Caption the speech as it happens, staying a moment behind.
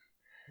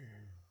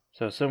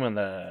So assuming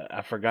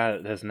I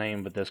forgot his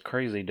name, but this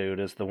crazy dude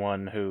is the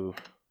one who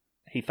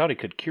he thought he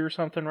could cure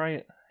something,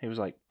 right? He was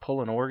like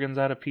pulling organs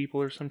out of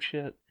people or some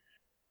shit.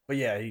 But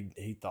yeah,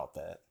 he thought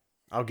that.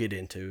 I'll get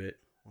into it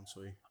once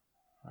we.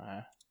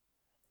 Uh,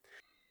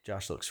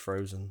 Josh looks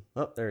frozen.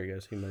 Oh, there he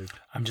goes. He moved.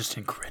 I'm just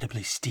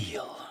incredibly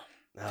steel.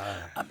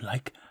 Uh, I'm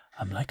like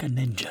a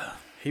ninja.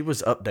 he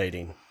was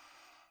updating.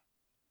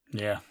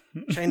 Yeah.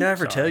 Shane, did I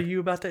ever tell Sorry. you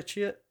about that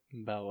shit?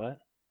 about what?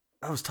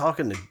 I was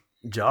talking to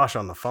Josh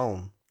on the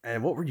phone,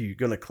 and what were you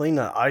going to clean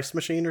an ice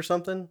machine or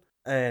something?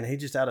 And he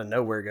just out of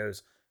nowhere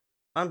goes,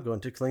 "I'm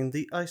going to clean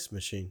the ice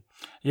machine."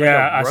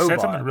 Yeah, Like a I said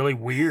robot. something really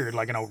weird,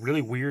 like in a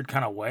really weird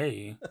kind of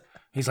way.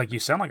 He's like, "You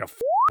sound like a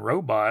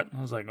robot."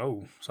 I was like,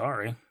 "Oh,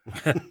 sorry.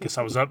 Guess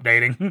I was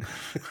updating."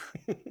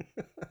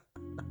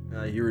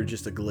 You were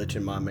just a glitch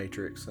in my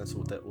matrix. That's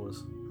what that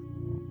was.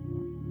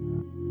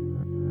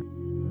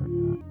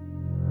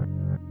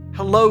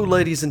 Hello,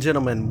 ladies and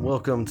gentlemen.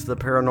 Welcome to the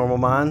Paranormal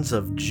Minds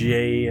of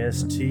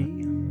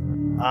JST.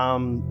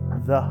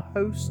 I'm the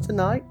host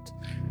tonight,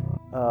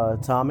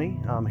 Tommy.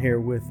 I'm here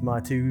with my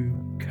two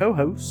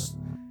co-hosts,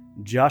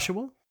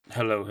 Joshua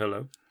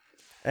Hello.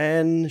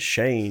 and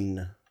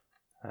Shane.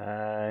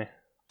 I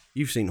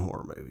You've seen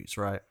horror movies,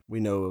 right?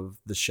 We know of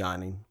The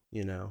Shining.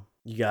 You know,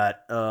 you got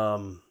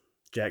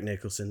Jack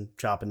Nicholson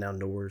chopping down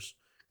doors,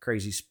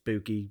 crazy,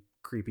 spooky,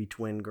 creepy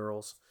twin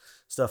girls,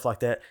 stuff like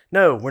that.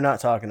 No, we're not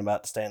talking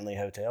about the Stanley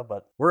Hotel,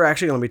 but we're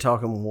actually going to be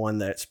talking one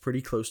that's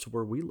pretty close to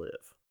where we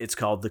live. It's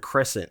called the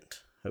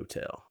Crescent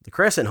Hotel. The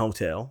Crescent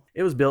Hotel,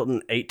 it was built in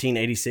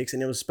 1886,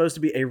 and it was supposed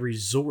to be a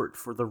resort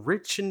for the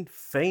rich and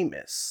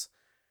famous.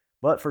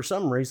 But for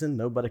some reason,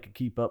 nobody could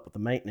keep up with the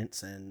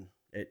maintenance, and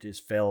it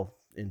just fell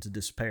into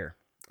despair.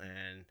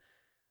 And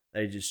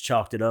they just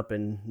chalked it up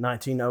in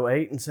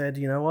 1908 and said,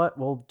 you know what,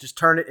 we'll just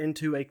turn it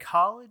into a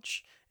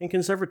college and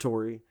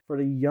conservatory for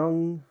the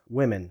young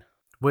women,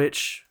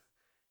 which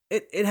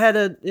it had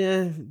a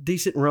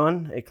decent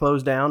run. It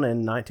closed down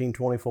in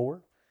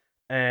 1924,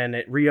 and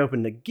it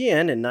reopened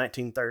again in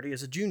 1930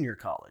 as a junior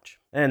college.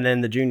 And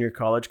then the junior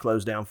college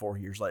closed down 4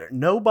 years later.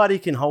 Nobody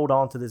can hold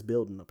on to this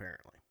building,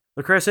 apparently.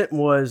 The Crescent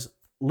was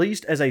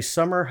leased as a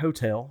summer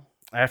hotel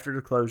after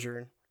the closure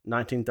in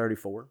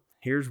 1934.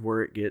 Here's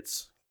where it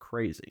gets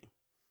crazy.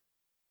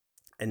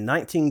 In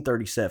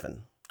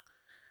 1937,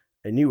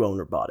 a new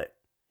owner bought it.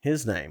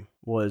 His name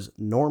was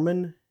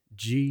Norman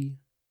G.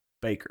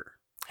 Baker.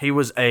 He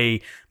was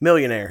a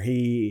millionaire.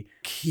 He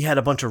had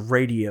a bunch of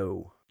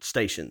radio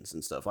stations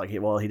and stuff. He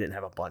didn't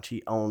have a bunch.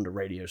 He owned a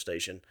radio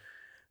station.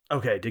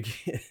 Okay, to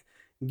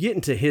get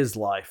into his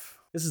life,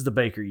 this is the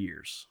Baker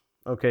years.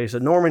 Okay, so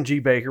Norman G.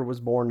 Baker was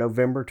born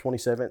November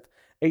 27th,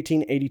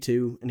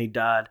 1882, and he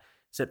died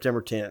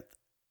September 10th,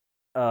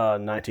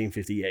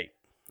 1958.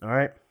 All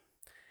right.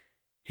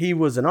 He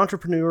was an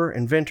entrepreneur,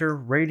 inventor,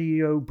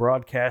 radio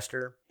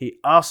broadcaster. He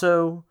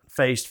also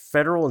faced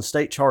federal and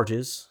state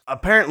charges.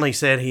 Apparently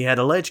said he had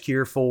alleged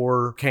cure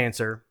for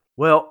cancer.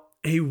 Well,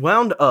 he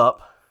wound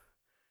up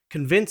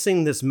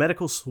convincing this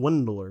medical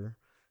swindler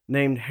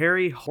named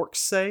Harry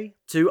Horksey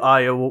to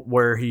Iowa,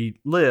 where he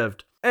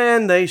lived.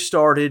 And they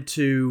started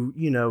to,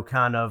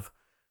 kind of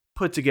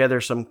put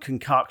together some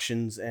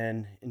concoctions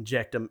and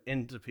inject them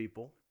into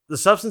people. The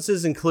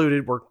substances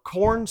included were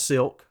corn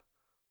silk,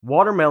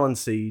 watermelon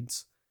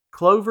seeds,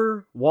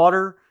 clover,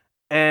 water,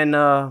 and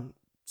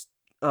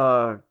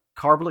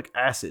carbolic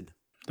acid.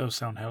 Those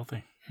sound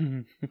healthy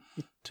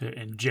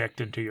to inject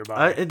into your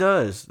body. It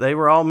does. They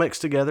were all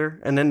mixed together,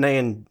 and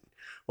then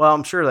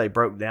I'm sure they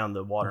broke down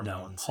the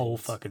watermelon seeds. Whole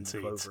fucking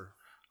seeds. Clover.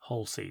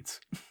 Whole seeds.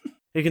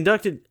 He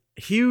conducted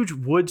huge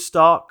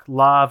Woodstock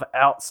live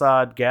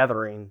outside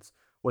gatherings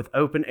with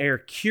open air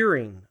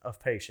curing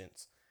of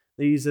patients.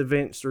 These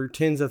events drew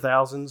tens of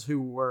thousands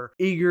who were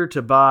eager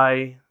to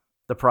buy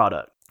the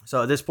product.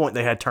 So at this point,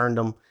 they had turned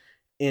them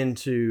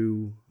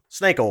into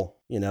snake oil,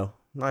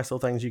 nice little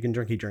things you can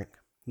drink.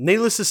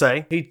 Needless to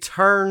say, he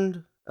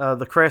turned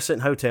the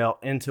Crescent Hotel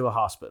into a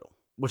hospital,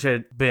 which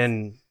had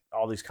been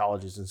all these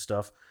colleges and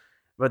stuff.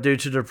 But due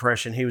to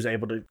depression, he was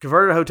able to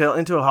convert a hotel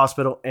into a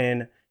hospital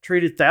and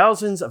treated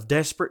thousands of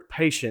desperate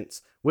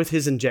patients with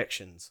his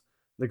injections.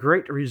 The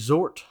Great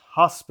Resort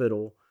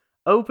Hospital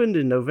opened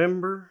in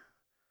November.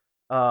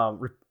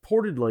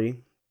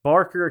 Reportedly,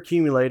 Barker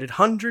accumulated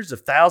hundreds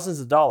of thousands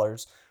of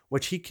dollars,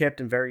 which he kept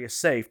in various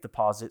safe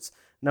deposits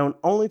known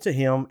only to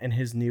him and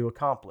his new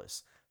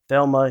accomplice,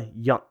 Thelma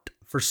Yunt.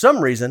 For some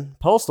reason,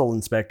 postal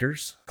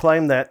inspectors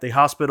claim that the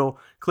hospital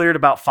cleared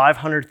about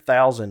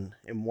 $500,000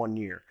 in 1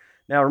 year.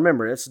 Now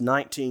remember, it's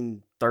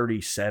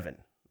 1937.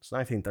 It's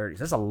 1930s.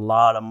 That's a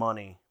lot of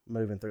money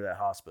moving through that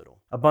hospital.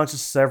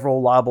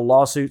 Several libel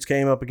lawsuits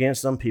came up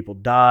against them. People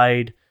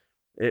died.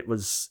 It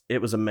was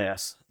a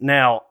mess.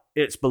 Now,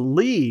 it's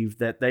believed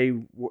that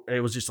it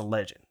was just a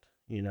legend.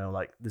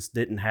 This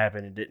didn't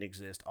happen, it didn't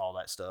exist, all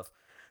that stuff.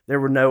 There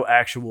were no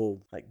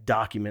actual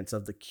documents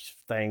of the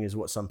thing, is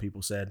what some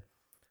people said.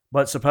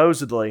 But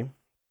supposedly,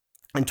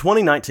 in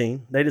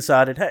 2019, they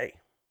decided, hey,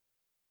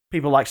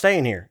 people like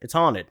staying here. It's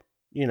haunted.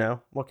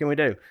 What can we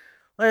do?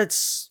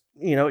 Let's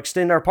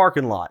extend our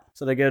parking lot.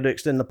 So they go to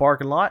extend the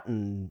parking lot,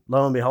 and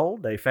lo and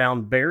behold, they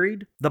found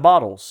buried the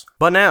bottles.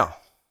 But now,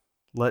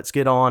 let's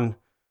get on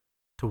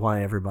to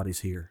why everybody's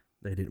here.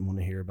 They didn't want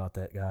to hear about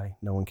that guy.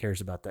 No one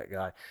cares about that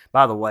guy.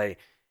 By the way,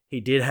 he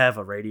did have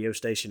a radio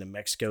station in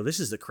Mexico. This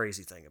is the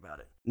crazy thing about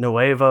it.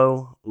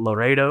 Nuevo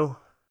Laredo.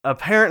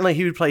 Apparently,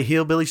 he would play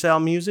hillbilly style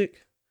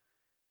music.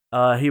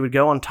 He would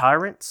go on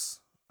tyrants,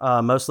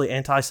 mostly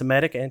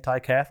anti-Semitic,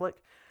 anti-Catholic.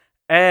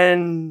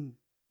 And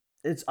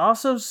it's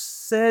also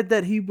said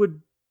that he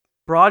would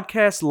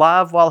broadcast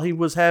live while he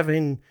was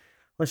having,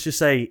 let's just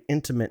say,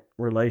 intimate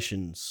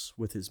relations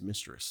with his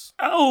mistress.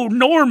 Oh,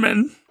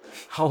 Norman.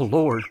 Oh,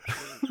 Lord.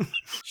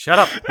 Shut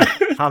up.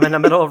 I'm in the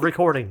middle of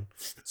recording.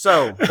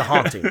 So, the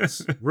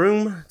hauntings.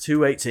 Room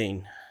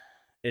 218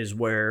 is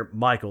where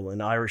Michael,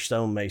 an Irish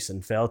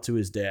stonemason, fell to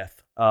his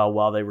death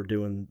while they were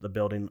doing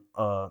the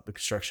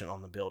construction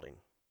on the building.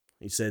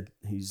 He said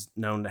he's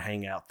known to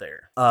hang out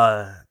there.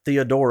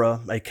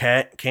 Theodora, a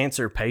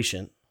cancer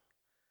patient,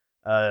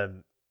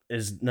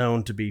 is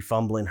known to be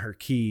fumbling her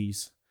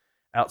keys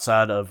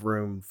outside of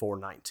room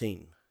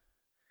 419,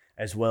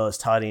 as well as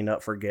tidying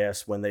up for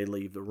guests when they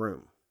leave the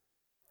room.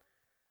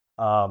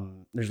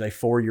 There's a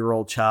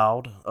 4-year-old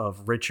child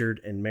of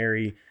Richard and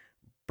Mary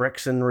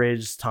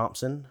Brexenridge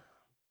Thompson.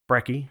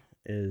 Brecky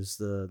is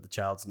the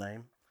child's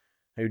name,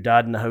 who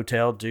died in the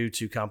hotel due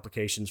to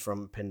complications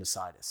from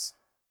appendicitis.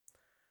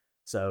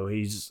 So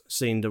he's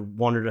seen to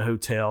wander the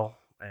hotel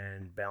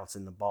and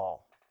bouncing the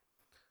ball.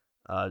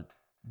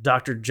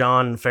 Dr.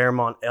 John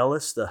Fairmont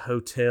Ellis, the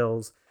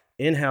hotel's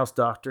in-house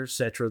doctor,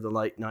 etc. the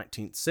late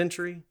 19th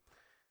century.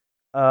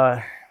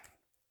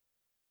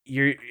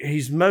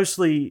 He's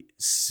mostly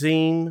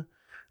seen,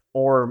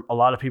 or a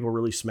lot of people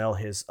really smell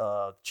his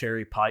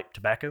cherry pipe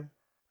tobacco.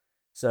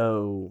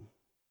 So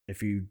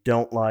if you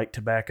don't like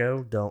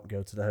tobacco, don't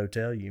go to the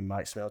hotel. You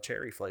might smell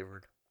cherry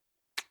flavored.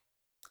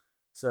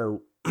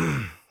 So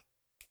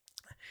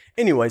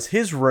anyways,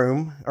 his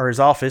room, or his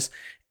office,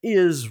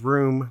 is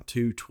room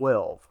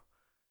 212.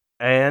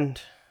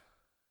 And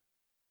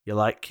you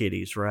like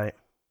kitties, right?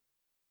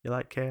 You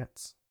like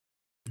cats?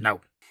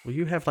 No. Well,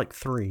 you have like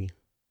 3.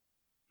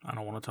 I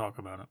don't want to talk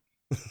about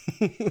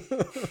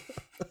it.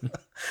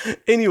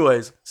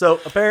 Anyways, so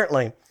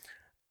apparently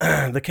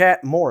the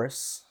cat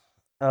Morris,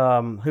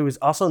 who is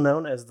also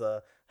known as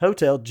the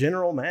hotel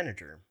general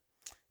manager,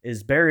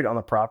 is buried on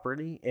the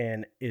property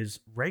and is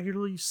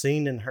regularly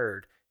seen and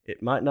heard.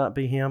 It might not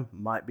be him,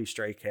 might be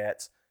stray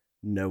cats.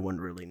 No one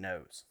really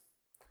knows.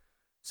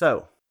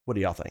 So, what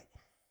do y'all think?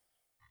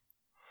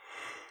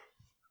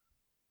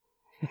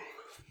 I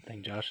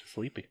think Josh is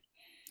sleepy.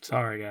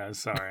 Sorry, guys.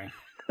 Sorry.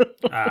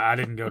 I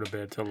didn't go to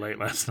bed till late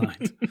last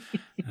night.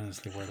 I was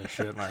thinking where the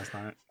shit last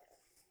night.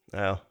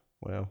 Oh,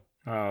 well.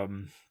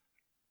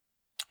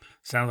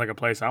 Sounds like a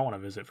place I want to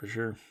visit for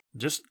sure.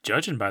 Just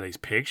judging by these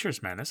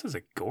pictures, man, this is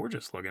a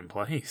gorgeous looking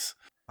place.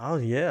 Oh,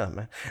 yeah,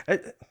 man.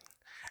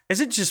 Is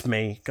it just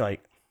me?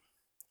 Like,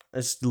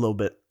 it's a little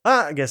bit,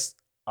 I guess,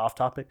 off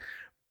topic.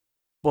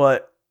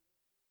 But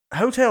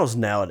hotels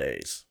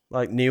nowadays,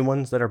 like new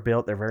ones that are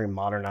built, they're very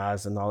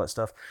modernized and all that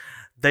stuff.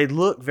 They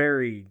look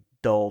very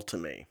dull to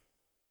me.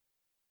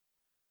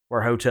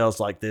 Where hotels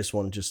like this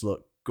one just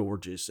look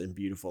gorgeous and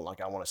beautiful.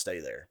 Like, I want to stay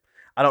there.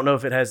 I don't know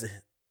if it has a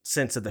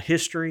sense of the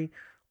history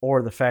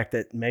or the fact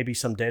that maybe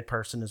some dead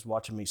person is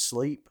watching me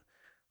sleep.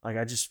 Like,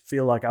 I just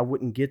feel like I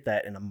wouldn't get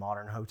that in a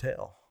modern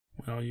hotel.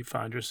 Well, you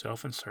find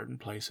yourself in certain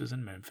places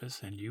in Memphis,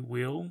 and you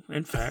will,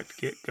 in fact,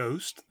 get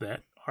ghosts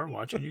that are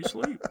watching you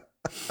sleep.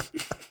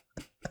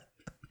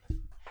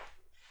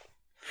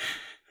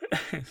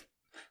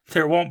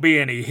 There won't be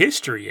any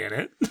history in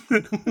it.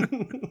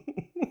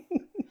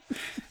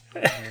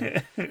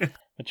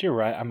 But you're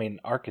right. I mean,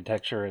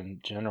 architecture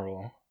in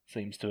general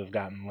seems to have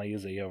gotten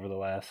lazy over the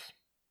last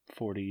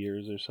 40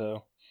 years or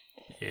so.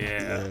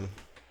 Yeah,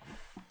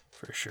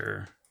 for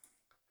sure.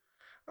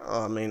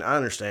 I mean, I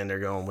understand they're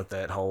going with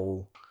that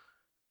whole,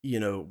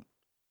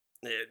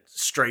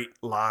 straight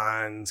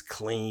lines,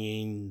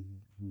 clean,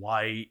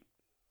 white,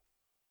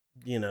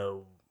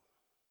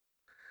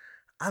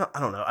 I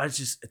don't know.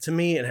 To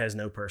me, it has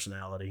no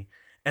personality.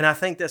 And I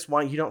think that's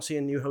why you don't see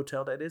a new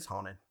hotel that is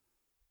haunted.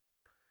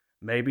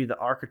 Maybe the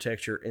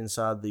architecture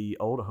inside the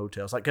older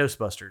hotels, like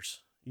Ghostbusters,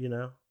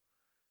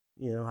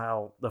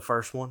 how the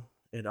first one,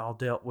 it all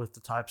dealt with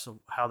the types of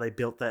how they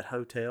built that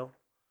hotel,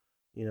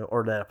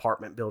 or that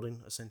apartment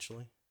building,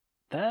 essentially.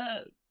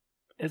 That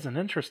is an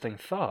interesting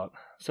thought.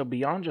 So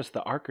beyond just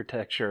the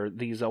architecture,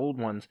 these old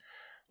ones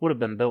would have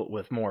been built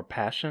with more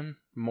passion,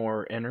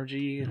 more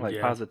energy,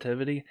 like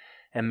positivity,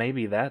 and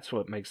maybe that's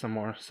what makes them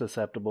more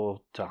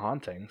susceptible to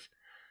hauntings.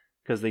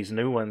 Because these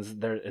new ones,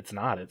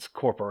 it's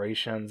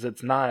corporations.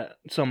 It's not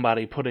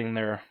somebody putting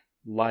their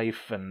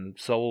life and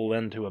soul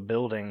into a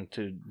building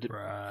to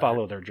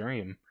follow their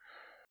dream.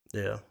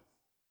 Yeah.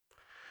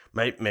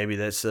 Maybe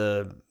that's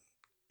an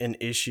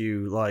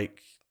issue like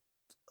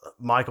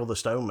Michael the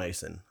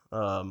stonemason.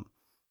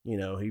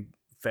 He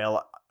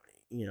fell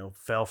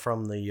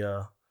from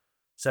the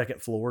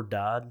second floor,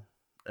 died,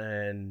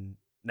 and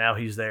now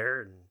he's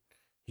there, and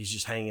he's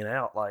just hanging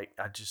out like,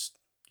 I just,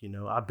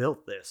 I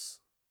built this,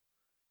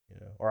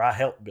 or I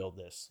helped build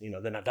this,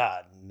 then I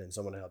died, and then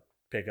someone helped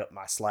pick up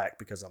my slack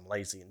because I'm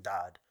lazy and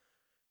died,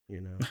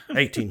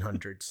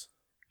 1800s.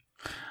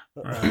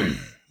 Right.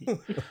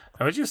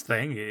 I was just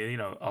thinking,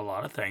 a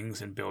lot of things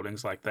in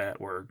buildings like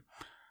that were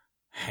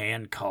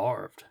hand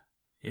carved.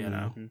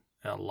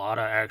 A lot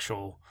of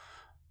actual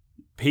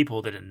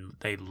people that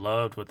they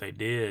loved what they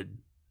did.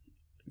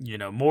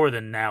 More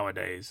than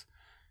nowadays.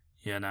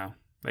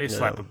 They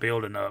slap a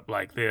building up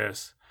like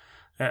this.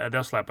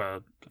 They'll slap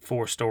a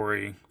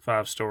 4-story,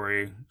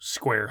 5-story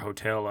square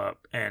hotel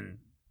up in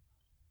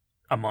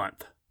a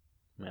month.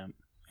 Yeah.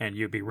 And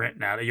you'll be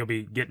renting out. You'll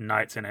be getting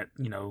nights in it,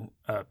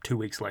 2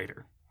 weeks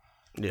later.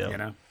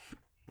 Yeah.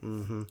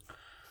 Mm-hmm.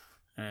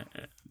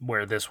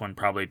 Where this one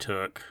probably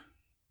took,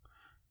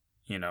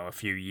 a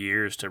few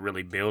years to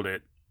really build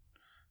it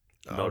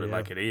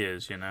like it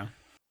is, And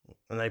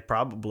they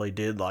probably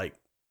did like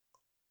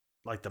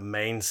the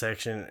main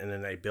section, and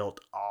then they built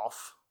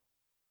off.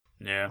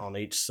 Yeah. On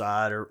each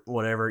side or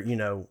whatever,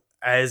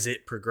 as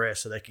it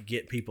progressed, so they could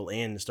get people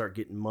in and start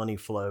getting money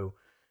flow.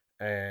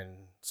 And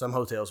some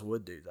hotels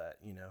would do that,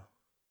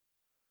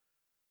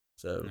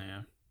 So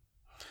yeah,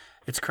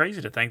 it's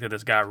crazy to think that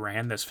this guy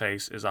ran this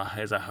place as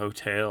a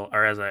hotel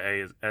or as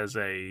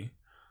a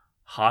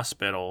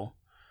hospital,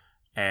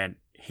 and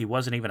he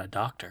wasn't even a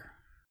doctor.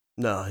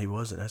 No, he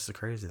wasn't. That's the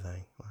crazy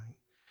thing. Like,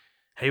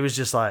 he was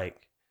just like,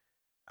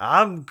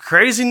 I'm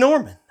Crazy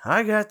Norman.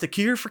 I got the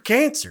cure for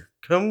cancer.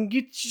 Come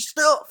get your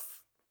stuff.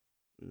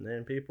 And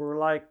then people were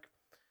like,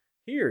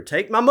 here,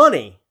 take my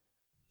money.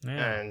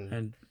 Yeah,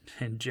 and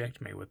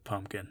inject me with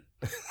pumpkin.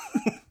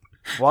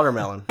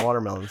 Watermelon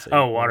seed.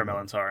 Oh,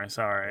 watermelon. Sorry.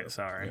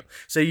 Yeah.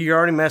 So you're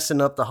already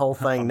messing up the whole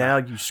thing. Now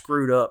you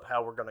screwed up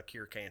how we're going to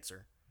cure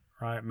cancer.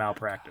 Right,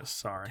 malpractice.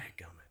 Sorry.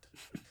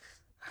 Dadgummit.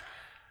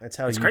 That's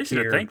how it's crazy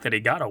to think that he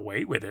got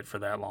away with it for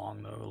that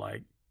long, though.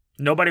 Like,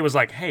 nobody was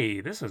like,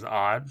 hey, this is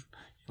odd.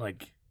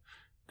 Like,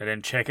 they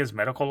didn't check his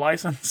medical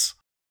license.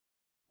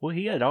 Well,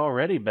 he had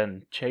already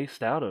been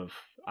chased out of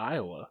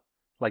Iowa.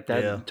 Like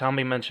that, yeah.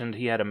 Tommy mentioned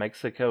he had a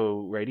Mexico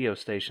radio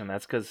station.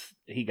 That's because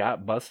he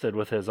got busted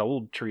with his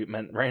old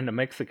treatment, ran to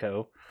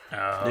Mexico.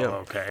 Oh, yeah.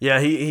 Okay.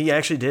 Yeah, he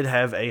actually did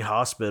have a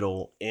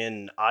hospital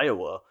in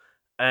Iowa.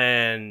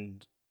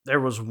 And there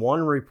was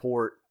one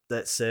report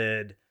that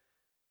said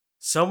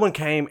someone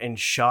came and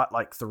shot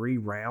like 3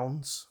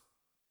 rounds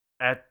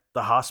at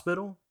the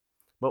hospital.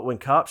 But when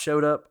cops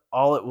showed up,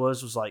 all it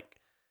was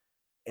like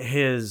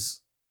his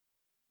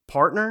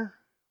partner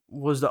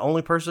was the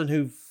only person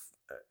who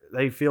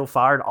they feel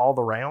fired all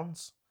the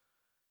rounds.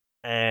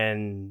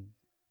 And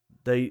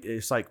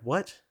it's like,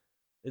 what?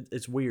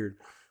 It's weird.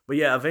 But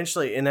yeah,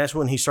 eventually, and that's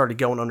when he started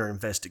going under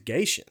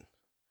investigation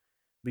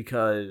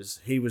because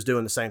he was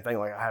doing the same thing.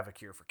 Like, I have a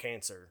cure for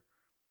cancer.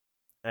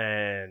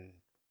 And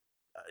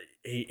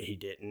he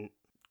didn't,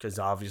 because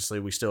obviously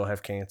we still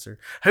have cancer.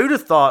 Who'd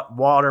have thought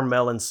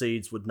watermelon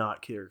seeds would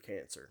not cure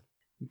cancer?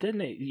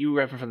 Didn't it, you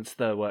referenced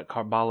the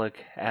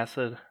carbolic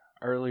acid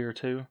earlier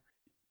too?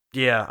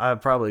 Yeah, I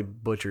probably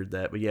butchered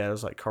that, but yeah, it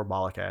was like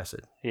carbolic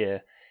acid. Yeah.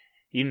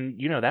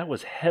 You know, that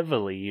was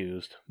heavily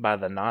used by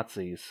the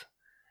Nazis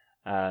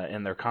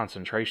in their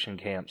concentration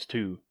camps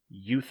to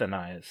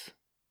euthanize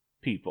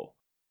people.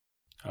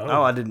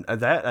 Oh, I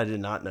did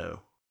not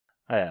know.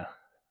 Yeah.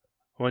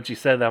 Once you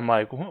said that, I'm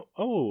like,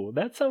 oh,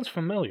 that sounds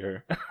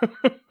familiar.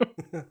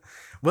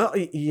 Well,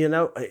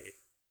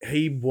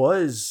 he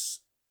was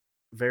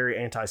very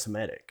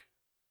anti-Semitic.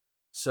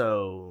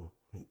 So,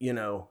 in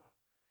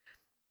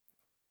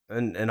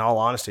all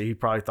honesty, he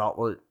probably thought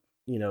what,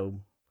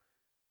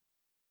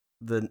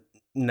 the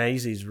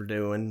Nazis were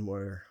doing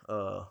were,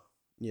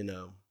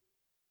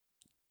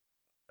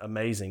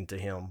 amazing to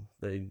him.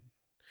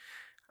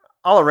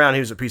 All around, he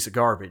was a piece of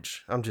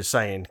garbage. I'm just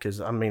saying, because,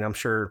 I'm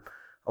sure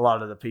a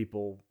lot of the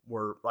people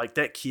were, like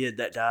that kid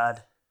that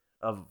died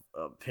of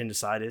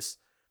appendicitis.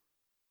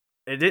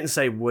 It didn't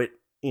say what,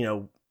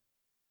 it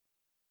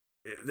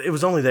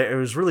was only there. It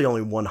was really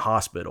only one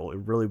hospital. It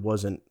really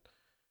wasn't,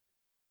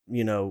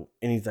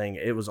 anything.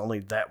 It was only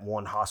that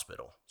one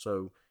hospital.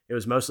 So it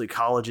was mostly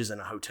colleges and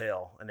a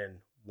hotel, and then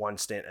one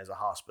stint as a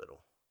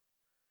hospital.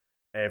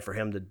 And for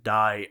him to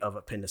die of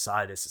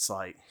appendicitis, it's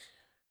like,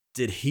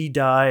 did he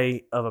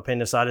die of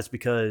appendicitis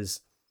because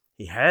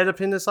he had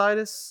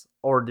appendicitis,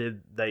 or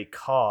did they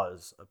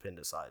cause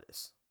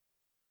appendicitis?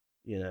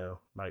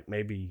 Like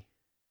maybe,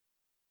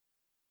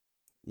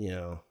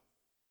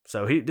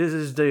 so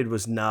this dude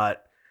was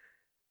not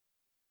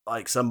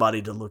like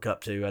somebody to look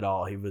up to at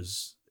all. He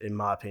was, in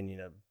my opinion,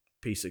 a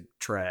piece of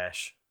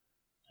trash.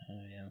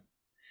 Oh,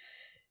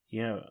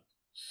 yeah.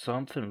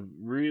 Something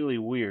really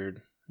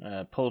weird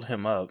pulled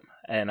him up,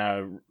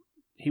 and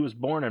he was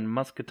born in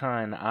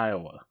Muscatine,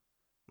 Iowa,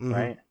 mm-hmm.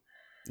 Right?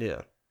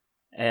 Yeah.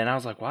 And I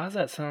was like, why does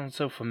that sound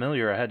so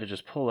familiar? I had to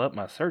just pull up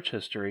my search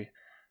history.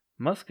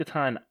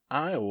 Muscatine,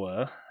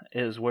 Iowa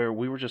is where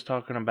we were just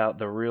talking about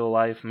the real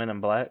life Men in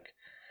Black,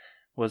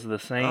 was the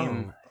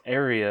same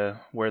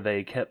area where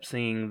they kept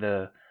seeing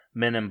the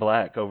Men in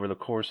Black over the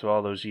course of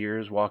all those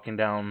years, walking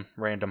down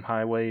random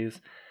highways,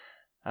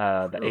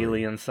 the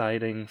alien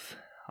sightings,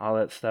 all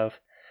that stuff.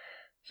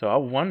 So I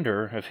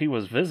wonder if he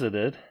was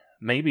visited,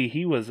 maybe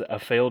he was a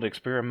failed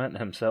experiment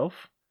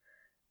himself.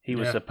 He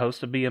was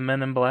supposed to be a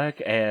Men in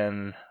Black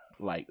and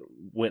like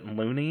went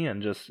loony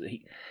and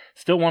he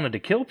still wanted to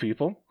kill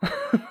people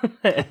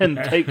and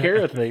take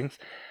care of things.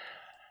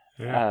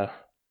 Yeah.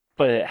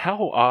 But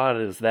how odd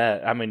is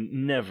that? I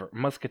mean, never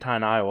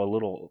Muscatine, Iowa,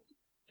 little,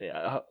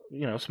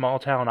 small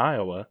town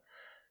Iowa,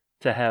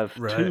 to have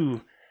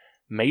two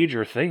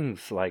major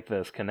things like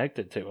this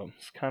connected to them.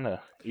 It's kind of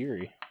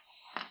eerie.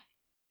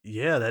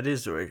 Yeah, that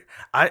is weird.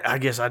 I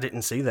guess I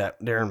didn't see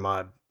that during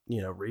my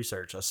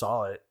research. I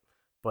saw it,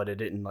 but it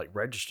didn't like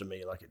register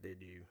me like it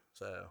did you.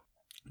 So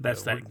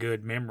that's that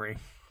good memory.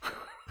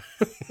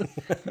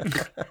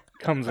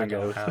 Comes and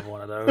goes. I have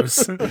one of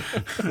those.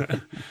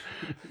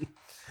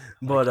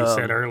 But like you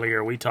said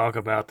earlier, we talk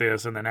about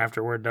this, and then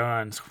after we're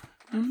done,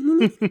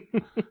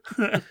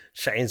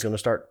 Shane's gonna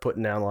start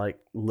putting down like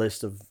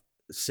list of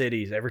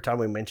cities. Every time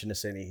we mention a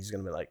city, he's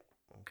gonna be like,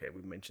 "Okay,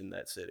 we mentioned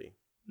that city."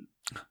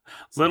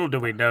 Little do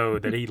we know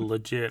that he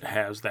legit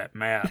has that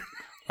map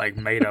like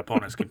made up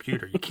on his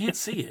computer. You can't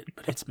see it,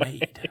 but it's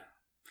made.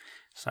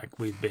 It's like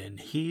we've been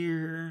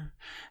here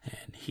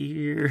and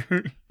here.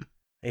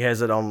 He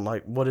has it on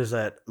like, what is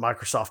that?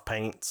 Microsoft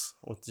Paints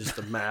with just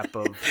a map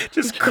of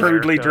just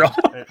crudely drawn.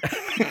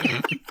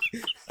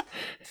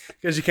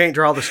 Because you can't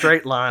draw the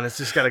straight line. It's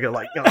just got to go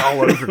like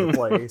all over the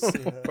place.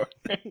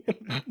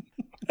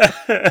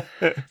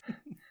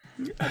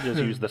 I just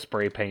use the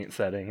spray paint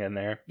setting in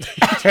there.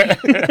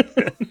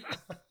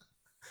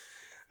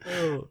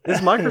 Is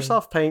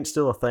Microsoft Paint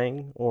still a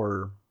thing,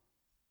 or?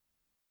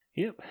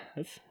 Yep,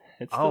 it's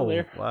still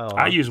there. Wow!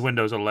 I use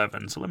Windows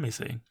 11, so let me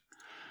see.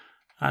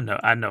 I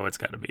know it's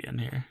got to be in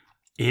here.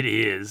 It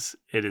is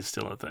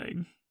still a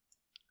thing.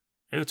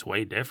 It's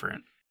way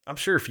different. I'm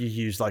sure if you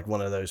use like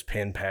one of those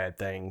pen pad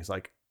things,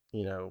 like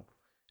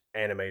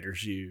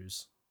animators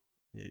use,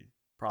 it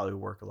probably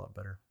work a lot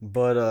better.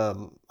 But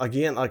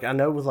again, like I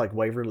know with like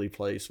Waverly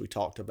Place, we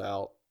talked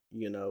about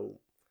the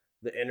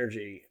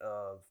energy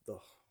of the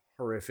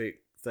horrific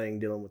thing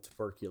dealing with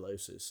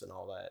tuberculosis and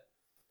all that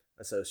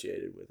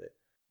associated with it.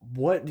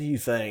 What do you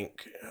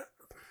think?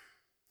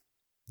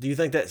 Do you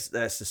think that's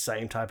the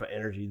same type of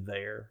energy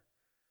there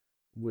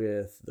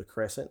with the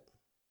Crescent?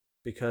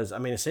 Because I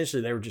mean,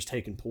 essentially, they were just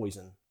taking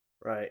poison,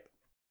 right?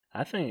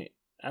 I think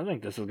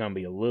this is going to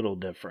be a little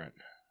different.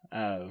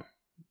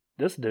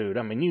 This dude,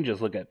 I mean, you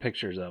just look at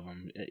pictures of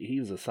him.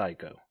 He's a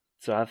psycho.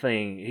 So I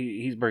think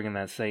he's bringing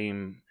that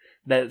same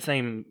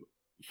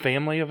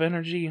family of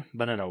energy,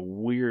 but in a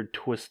weird,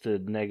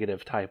 twisted,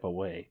 negative type of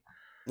way.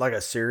 Like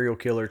a serial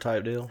killer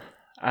type deal?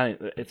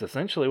 It's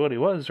essentially what he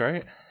was,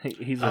 right?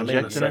 He's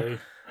injecting it.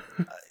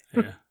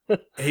 Yeah.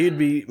 He'd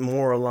be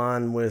more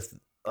aligned with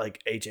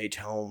like H.H.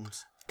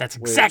 Holmes. That's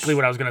exactly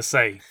what I was going to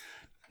say.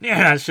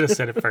 Yeah, I should have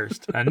said it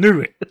first. I knew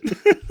it.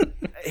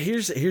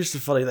 Here's the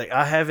funny thing.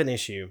 I have an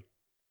issue.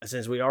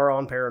 Since we are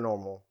on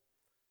paranormal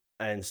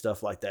and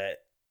stuff like that,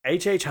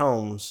 H.H.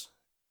 Holmes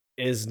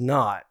is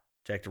not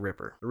Jack the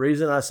Ripper. The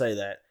reason I say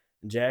that,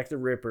 Jack the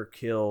Ripper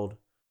killed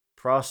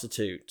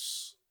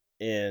prostitutes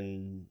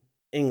in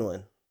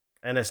England.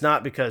 And it's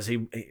not because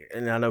he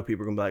and I know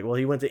people are going to be like, well,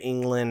 he went to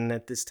England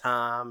at this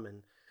time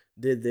and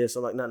did this.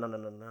 I'm like,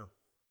 no.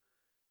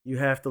 You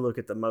have to look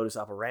at the modus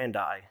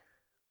operandi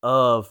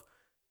of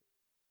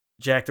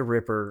Jack the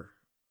Ripper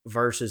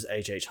versus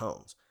H.H.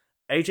 Holmes.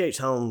 H.H.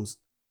 Holmes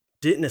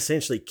didn't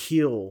essentially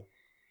kill.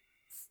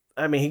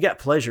 I mean, he got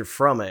pleasure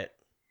from it,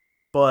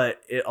 but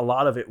a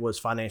lot of it was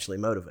financially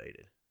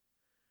motivated.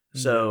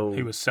 So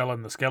he was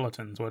selling the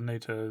skeletons, wasn't he,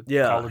 to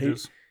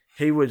colleges?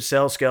 He would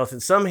sell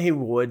skeletons. Some he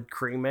would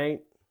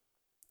cremate.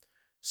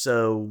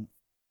 So,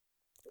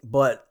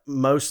 but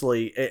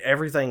mostly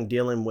everything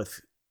dealing with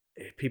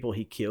people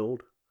he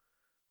killed.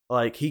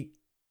 Like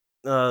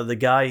the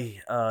guy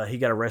he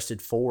got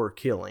arrested for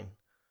killing.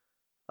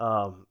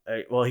 Well,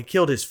 he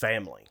killed his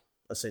family,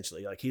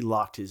 essentially. Like he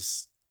locked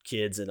his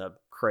kids in a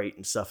crate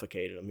and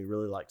suffocated them. He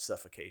really liked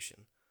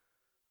suffocation.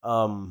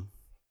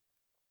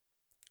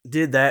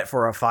 Did that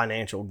for a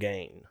financial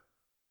gain.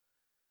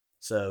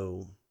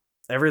 So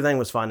everything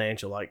was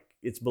financial. Like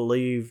it's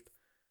believed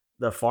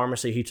the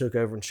pharmacy he took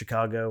over in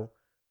Chicago,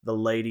 the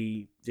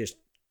lady just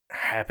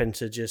happened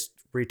to just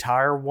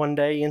retire one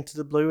day into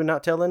the blue and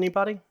not tell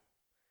anybody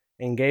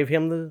and gave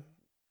him the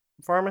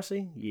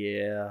pharmacy.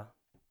 Yeah.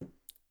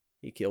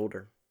 He killed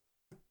her.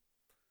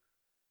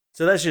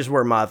 So that's just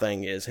where my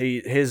thing is.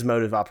 His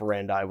motive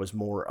operandi was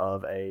more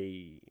of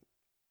a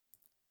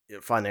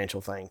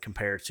financial thing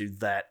compared to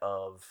that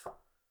of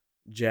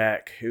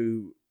Jack,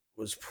 who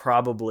was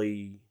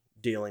probably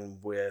dealing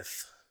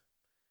with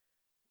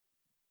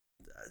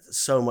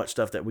so much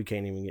stuff that we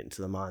can't even get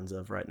into the minds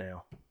of right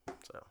now.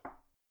 So,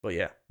 but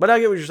yeah, but I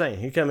get what you're saying.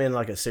 He come in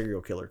like a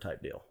serial killer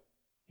type deal.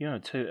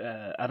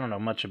 I don't know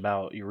much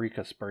about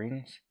Eureka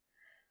Springs,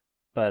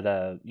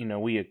 but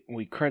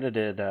we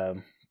credited.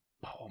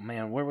 Oh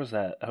man, where was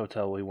that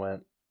hotel we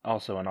went?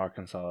 also in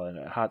Arkansas, in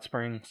Hot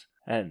Springs,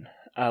 and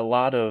a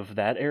lot of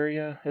that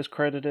area is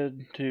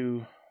credited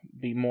to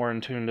be more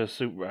in tune to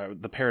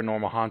the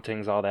paranormal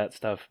hauntings, all that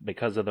stuff,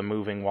 because of the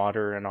moving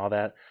water and all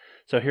that.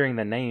 So hearing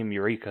the name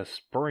Eureka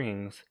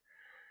Springs,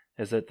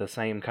 is it the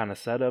same kind of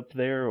setup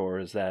there, or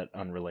is that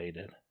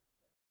unrelated?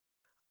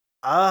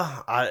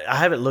 I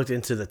haven't looked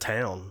into the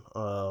town,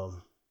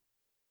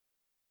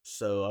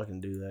 so I can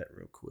do that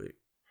real quick.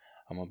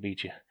 I'm gonna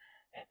beat you.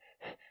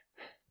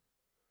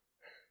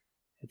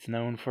 It's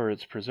known for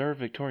its preserved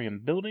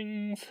Victorian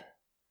buildings.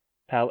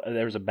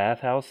 There's a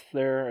bathhouse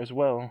there as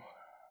well.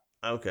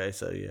 Okay,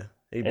 so yeah,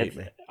 he beat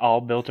me.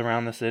 All built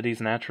around the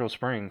city's natural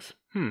springs.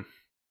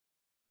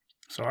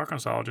 So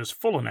Arkansas is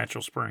just full of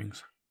natural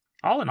springs.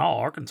 All in all,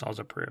 Arkansas is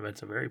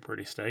it's a very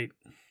pretty state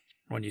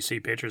when you see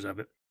pictures of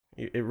it.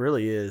 It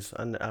really is.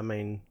 I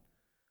mean,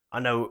 I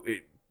know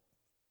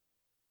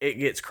it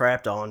gets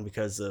crapped on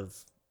because of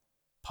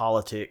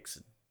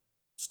politics,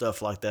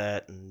 stuff like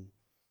that, and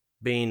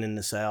being in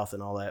the South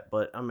and all that.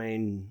 But I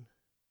mean,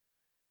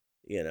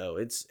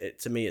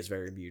 to me, it's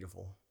very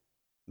beautiful.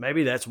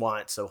 Maybe that's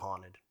why it's so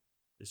haunted.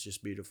 It's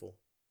just beautiful.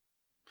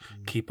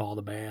 Keep all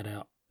the bad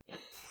out.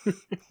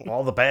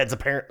 All the bad's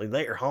apparently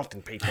there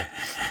haunting people.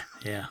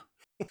 Yeah.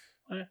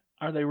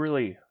 Are they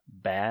really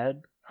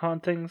bad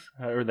hauntings?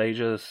 Or are they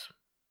just,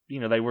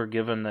 they were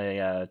given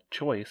a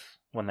choice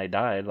when they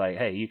died. Like,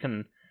 hey, you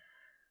can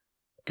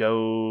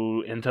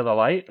go into the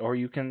light or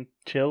you can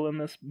chill in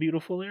this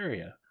beautiful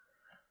area.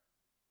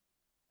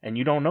 And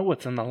you don't know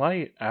what's in the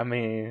light. I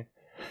mean,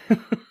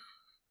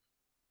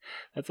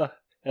 that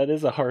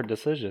is a hard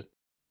decision.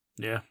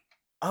 Yeah.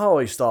 I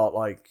always thought,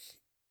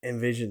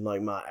 envisioned,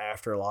 my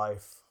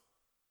afterlife,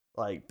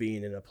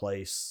 being in a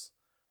place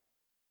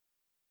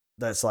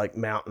that's,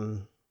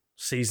 mountain,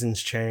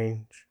 seasons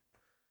change.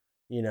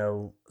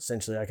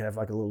 Essentially I could have,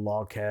 a little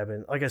log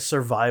cabin, a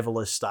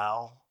survivalist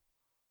style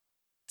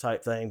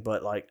type thing,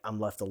 but, I'm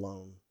left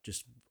alone,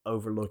 just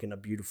overlooking a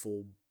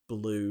beautiful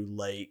blue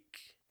lake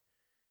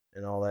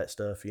and all that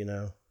stuff,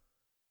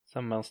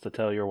 Something else to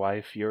tell your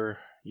wife, your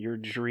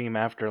dream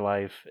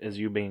afterlife is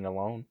you being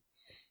alone.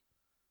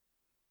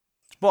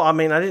 Well, I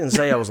mean, I didn't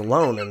say I was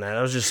alone in that.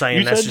 I was just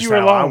saying that's just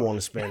how I want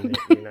to spend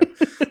it,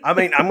 I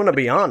mean, I'm going to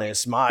be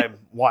honest. My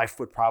wife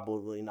would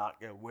probably not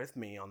go with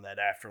me on that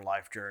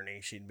afterlife journey.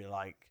 She'd be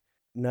like,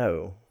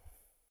 no.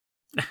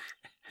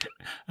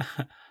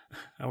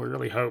 I would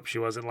really hope she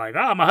wasn't like,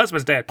 oh, my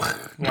husband's dead.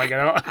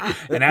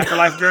 An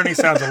afterlife journey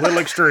sounds a little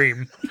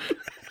extreme.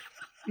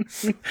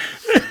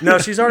 No,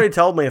 she's already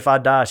told me if I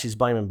die, she's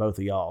blaming both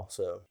of y'all.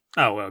 So.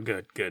 Oh, well,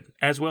 good.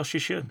 As well she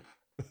should.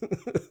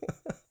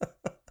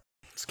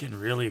 It's getting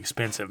really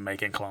expensive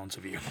making clones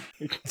of you.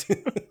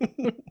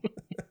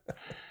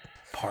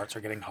 Parts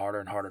are getting harder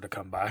and harder to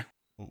come by.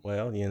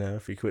 Well,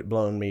 if you quit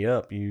blowing me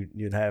up,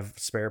 you'd have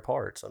spare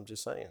parts. I'm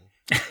just saying.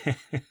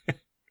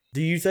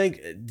 Do you think,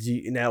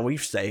 now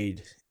we've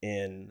stayed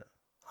in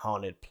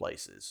haunted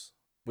places.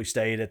 We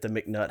stayed at the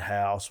McNutt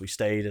house. We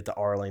stayed at the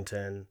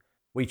Arlington.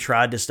 We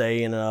tried to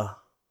stay in a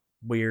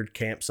weird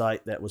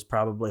campsite that was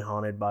probably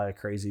haunted by a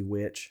crazy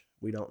witch.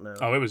 We don't know.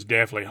 Oh, it was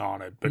definitely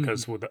haunted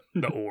because with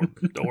the orb.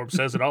 The orb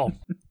says it all.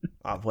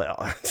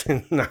 Well,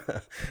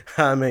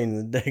 I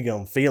mean, the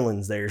daggone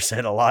feelings there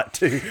said a lot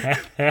too.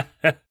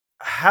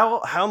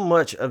 How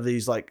much of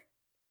these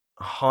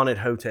haunted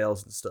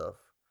hotels and stuff,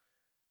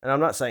 and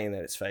I'm not saying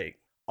that it's fake,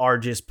 are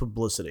just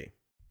publicity?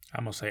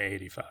 I'm gonna say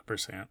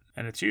 85%,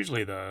 and it's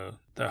usually the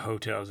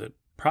hotels that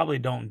probably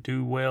don't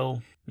do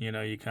well.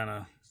 You kind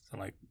of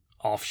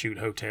offshoot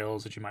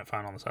hotels that you might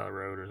find on the side of the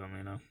road or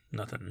something.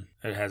 Nothing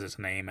that has its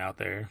name out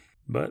there,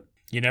 but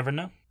you never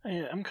know.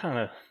 I'm kind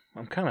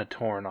of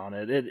torn on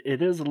it.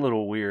 It is a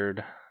little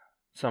weird,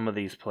 some of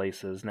these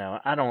places.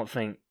 Now, I don't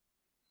think,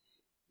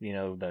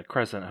 the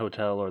Crescent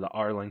Hotel or the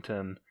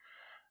Arlington,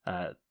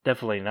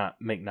 definitely not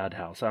McNutt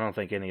House. I don't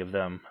think any of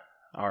them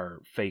are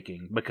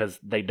faking because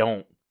they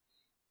don't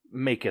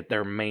make it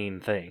their main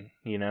thing,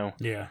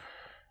 Yeah.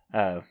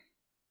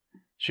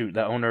 Shoot,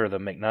 the owner of the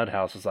McNutt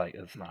House is like,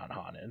 it's not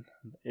haunted.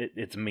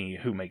 It's me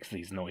who makes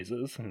these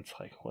noises. And it's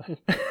like, what?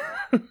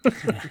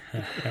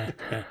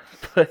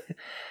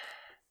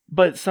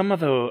 But some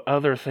of the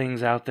other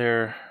things out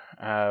there,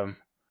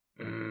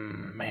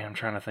 man, I'm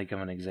trying to think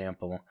of an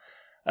example.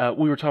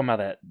 We were talking about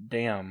that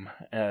dam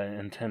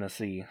in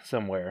Tennessee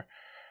somewhere.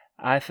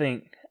 I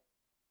think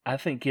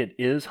it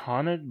is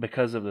haunted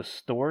because of the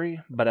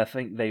story, but I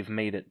think they've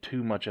made it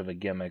too much of a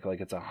gimmick.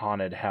 Like it's a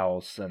haunted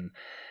house, and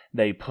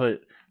they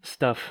put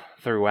stuff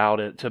throughout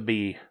it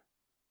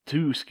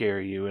to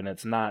scare you, and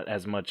it's not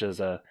as much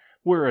as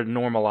we're a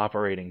normal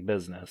operating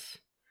business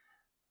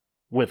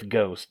with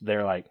ghosts.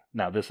 They're like,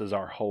 now this is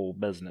our whole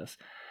business.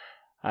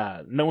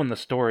 Knowing the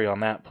story on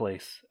that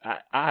place,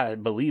 I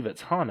believe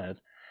it's haunted,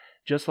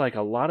 just like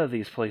a lot of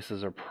these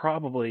places are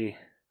probably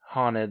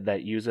haunted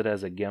that use it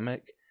as a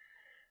gimmick,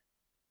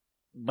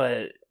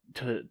 but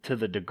to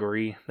the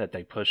degree that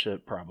they push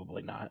it,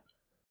 probably not.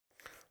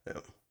 Yeah.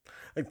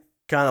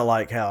 Kind of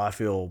like how I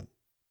feel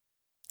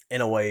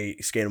in a way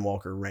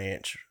Skinwalker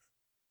Ranch.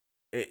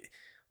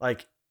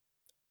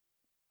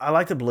 I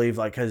like to believe,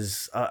 like,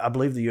 because I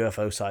believe the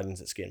UFO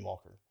sightings at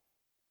Skinwalker.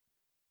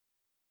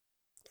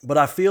 But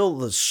I feel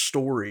the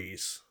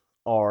stories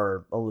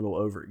are a little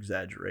over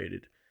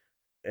exaggerated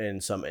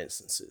in some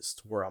instances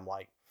to where I'm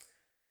like,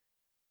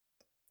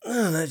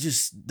 that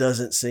just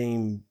doesn't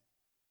seem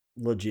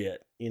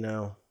legit,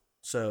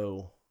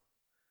 So,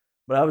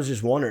 but I was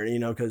just wondering,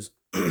 because,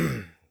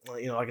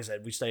 like I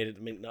said, we stayed at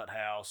the McNutt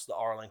House, the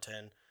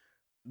Arlington.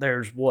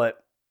 There's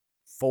what,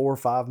 4 or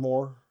 5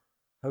 more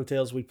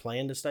hotels we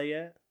plan to stay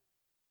at?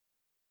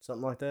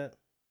 Something like that.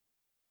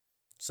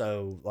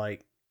 So,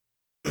 like,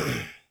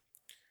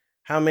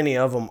 how many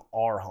of them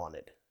are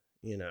haunted,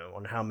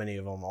 and how many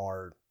of them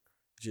are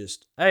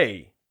just,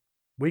 hey,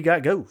 we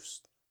got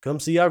ghosts. Come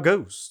see our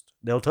ghost.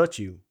 They'll touch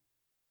you.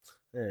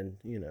 And,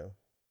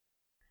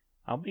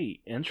 I'll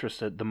be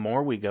interested. The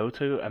more we go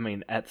to, I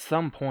mean, at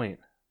some point,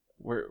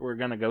 we're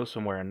going to go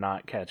somewhere and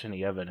not catch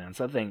any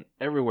evidence. I think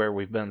everywhere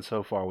we've been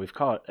so far, we've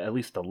caught at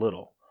least a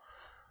little.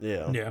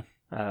 Yeah.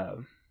 Yeah.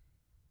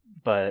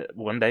 But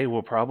one day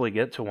we'll probably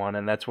get to one,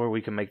 and that's where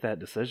we can make that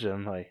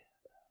decision, like,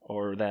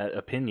 or that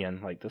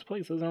opinion. Like, this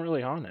place isn't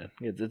really haunted.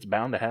 It's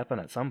bound to happen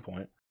at some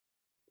point.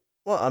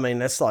 Well, I mean,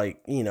 that's like,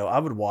 I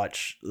would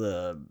watch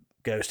the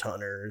Ghost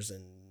Hunters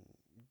and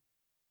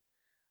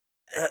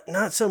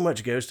not so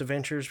much Ghost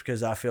Adventures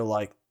because I feel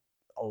like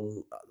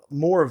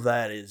more of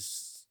that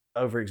is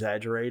over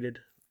exaggerated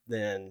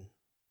than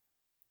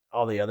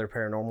all the other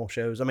paranormal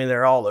shows. I mean,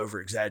 they're all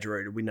over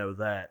exaggerated. We know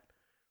that,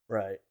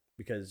 right?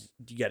 Because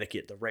you got to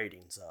get the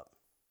ratings up.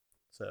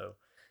 So,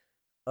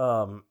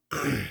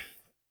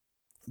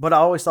 but I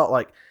always thought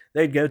like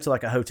they'd go to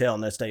like a hotel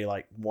and they'd stay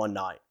like one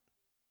night,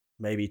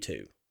 maybe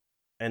 2.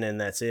 And then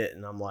that's it.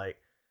 And I'm like,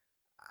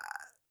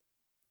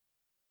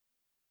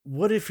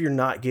 what if you're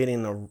not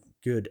getting a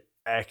good,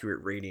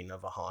 accurate reading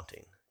of a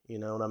haunting? You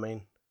know what I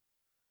mean?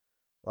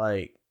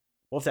 Like,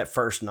 what if that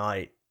first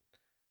night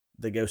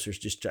the ghosts are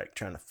just like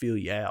trying to feel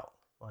you out?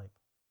 Like,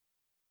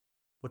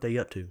 what they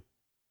up to?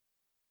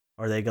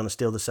 Are they going to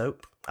steal the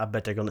soap? I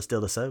bet they're going to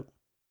steal the soap.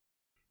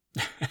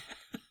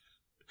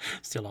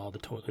 Steal all the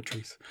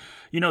toiletries.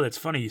 That's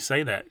funny you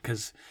say that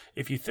because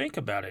if you think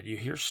about it, you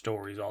hear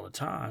stories all the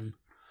time.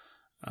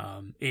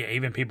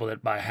 Even people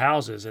that buy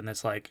houses, and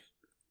it's like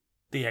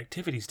the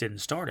activities didn't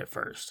start at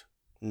first.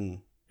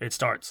 It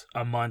starts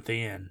a month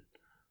in,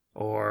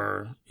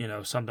 or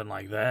something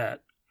like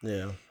that.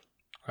 Yeah.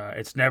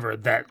 It's never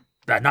that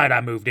night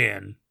I moved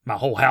in, my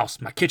whole house,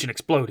 my kitchen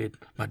exploded,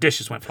 my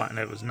dishes went flying.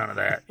 There was none of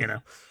that.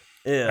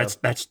 Yeah.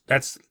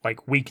 That's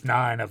like week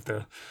 9 of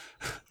the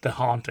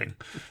haunting.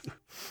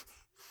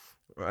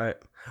 Right.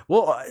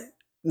 Well,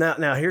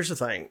 now here's the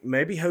thing.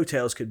 Maybe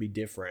hotels could be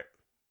different.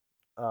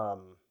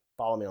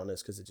 Follow me on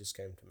this because it just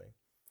came to me.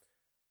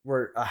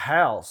 Where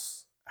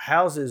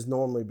houses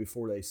normally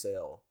before they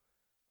sell,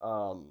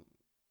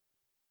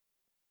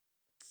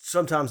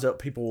 sometimes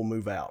people will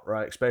move out,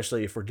 right?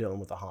 Especially if we're dealing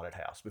with a haunted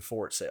house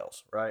before it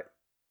sells, right?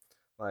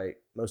 Like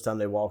most time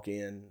they walk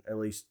in, at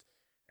least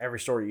every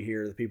story you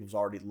hear, the people's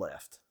already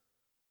left.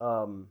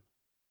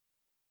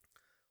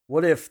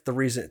 What if the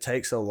reason it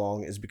takes so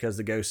long is because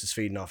the ghost is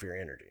feeding off your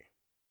energy?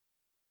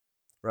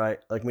 Right?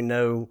 Like we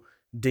know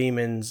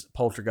demons,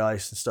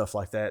 poltergeists, and stuff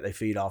like that, they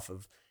feed off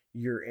of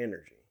your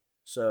energy.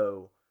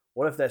 So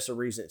what if that's the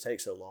reason it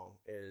takes so long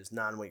is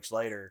 9 weeks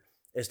later,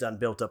 it's done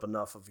built up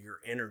enough of your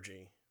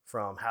energy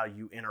from how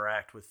you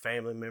interact with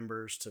family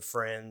members to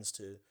friends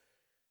to,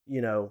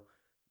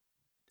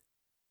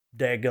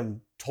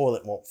 daggum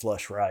toilet won't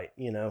flush right,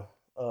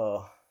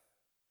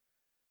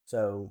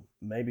 So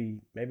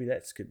maybe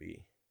that could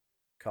be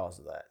cause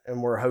of that.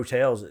 And where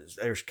hotels is,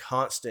 there's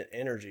constant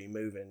energy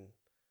moving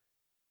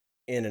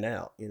in and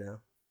out, Yeah.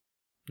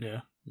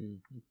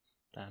 Mm-hmm.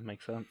 That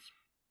makes sense.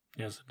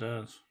 Yes, it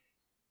does.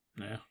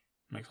 Yeah.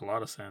 Makes a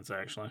lot of sense,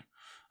 actually.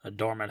 A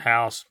dormant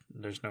house,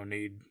 there's no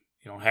need.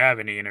 You don't have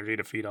any energy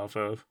to feed off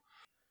of.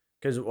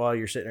 Because while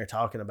you're sitting there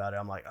talking about it,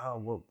 I'm like, oh,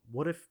 well,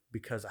 what if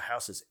because the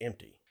house is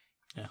empty?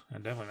 Yeah,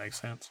 that definitely makes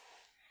sense.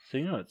 So,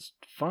 it's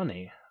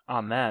funny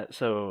on that.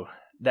 So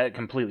that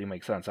completely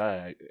makes sense.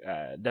 I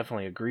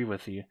definitely agree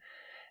with you.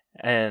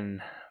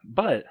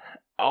 But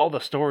all the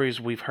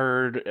stories we've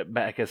heard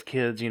back as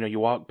kids, you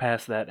walk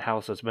past that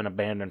house that's been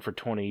abandoned for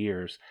 20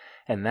 years,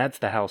 and that's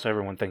the house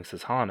everyone thinks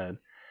is haunted,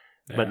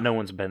 but no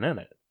one's been in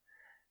it.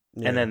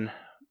 Yeah. And then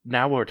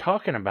now we're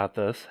talking about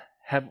this,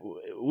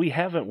 we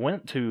haven't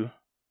went to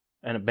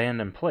an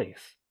abandoned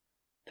place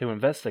to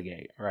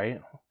investigate,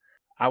 right?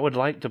 I would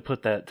like to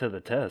put that to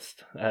the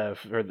test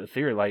for the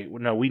theory. Like,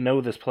 no, we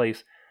know this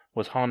place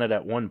was haunted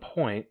at one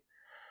point.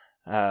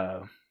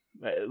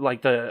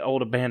 Like the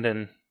old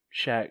abandoned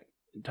shack,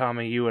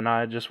 Tommy, you and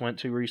I just went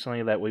to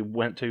recently that we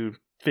went to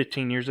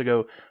 15 years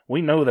ago.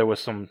 We know there was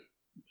some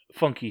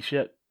funky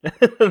shit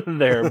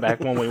there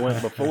back when we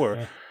went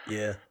before.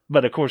 Yeah.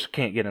 But of course,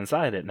 can't get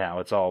inside it now.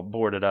 It's all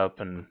boarded up,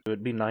 and it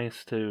would be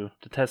nice to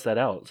test that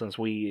out since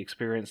we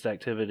experienced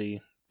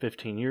activity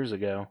 15 years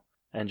ago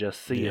and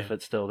just see if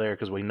it's still there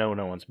because we know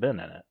no one's been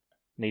in it.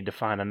 Need to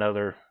find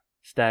another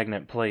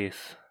stagnant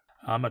place.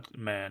 I'm a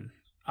man.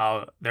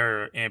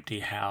 there are empty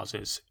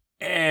houses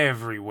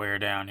everywhere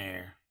down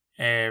here,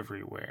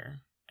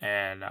 everywhere,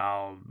 and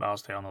I'll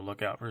stay on the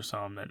lookout for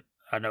some that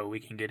I know we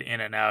can get in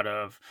and out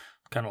of,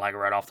 kind of like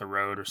right off the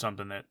road or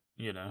something that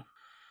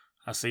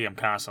I see them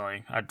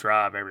constantly. I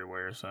drive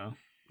everywhere, so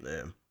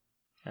Yeah.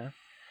 Yeah.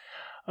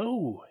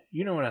 Oh,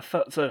 you know what I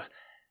thought? So,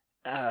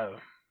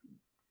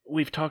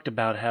 we've talked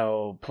about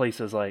how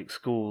places like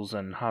schools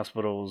and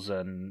hospitals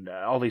and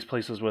all these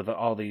places with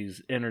all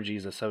these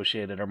energies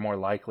associated are more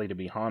likely to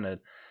be haunted.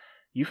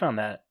 You found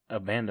that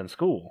abandoned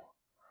school.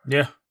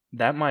 yeah,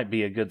 That might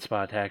be a good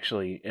spot to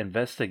actually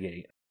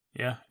investigate.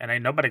 yeah, and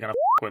ain't nobody gonna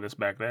with us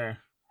back there.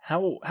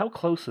 How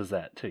close is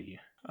that to you?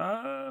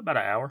 About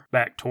an hour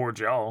back towards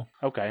y'all.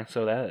 Okay,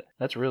 so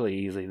that's really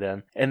easy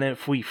then. And then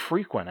if we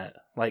frequent it,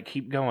 like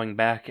keep going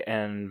back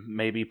and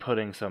maybe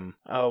putting some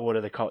what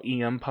do they call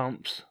EM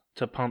pumps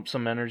to pump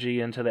some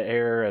energy into the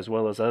air, as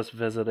well as us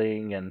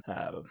visiting and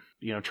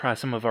try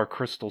some of our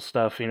crystal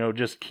stuff.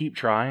 Just keep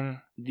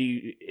trying.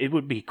 It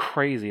would be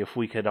crazy if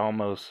we could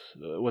almost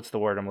what's the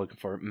word I'm looking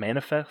for?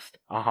 Manifest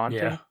a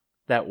haunting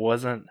that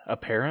wasn't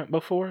apparent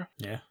before.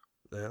 Yeah.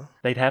 Yeah.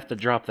 They'd have to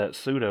drop that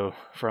pseudo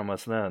from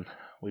us then.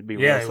 We'd be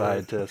real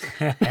scientists.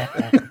 Yeah,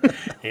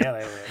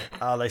 they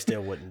would. Oh, they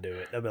still wouldn't do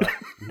it. They'll be like,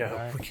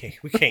 no,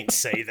 we can't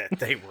say that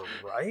they were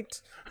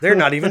right. They're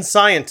not even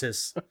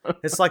scientists.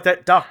 It's like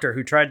that doctor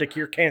who tried to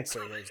cure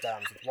cancer those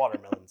times with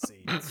watermelon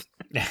seeds.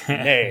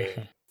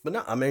 Nay. But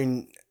no, I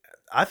mean,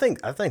 I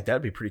think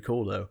that'd be pretty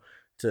cool though,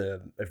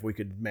 if we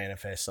could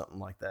manifest something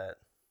like that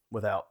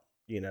without,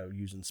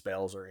 using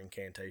spells or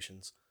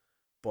incantations,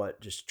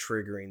 but just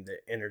triggering the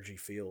energy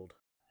field.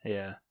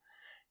 Yeah.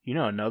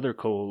 Another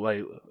cool,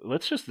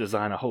 let's just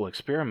design a whole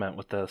experiment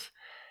with this.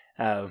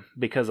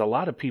 Because a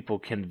lot of people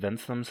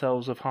convince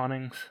themselves of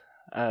hauntings.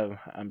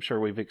 I'm sure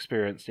we've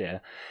experienced, yeah.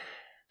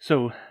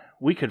 So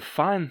we could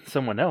find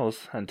someone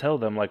else and tell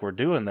them we're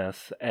doing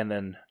this and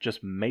then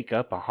just make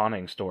up a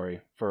haunting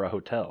story for a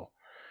hotel.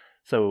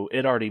 So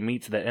it already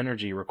meets the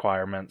energy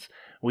requirements.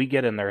 We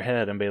get in their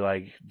head and be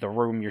like, the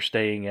room you're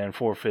staying in,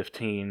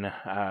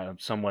 415,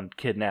 someone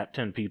kidnapped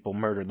 10 people,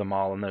 murdered them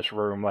all in this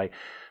room.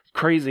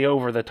 Crazy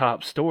over the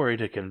top story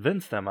to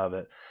convince them of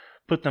it.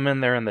 Put them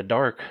in there in the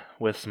dark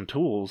with some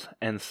tools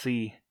and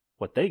see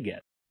what they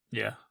get.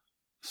 Yeah.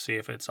 See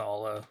if it's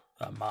all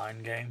a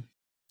mind game.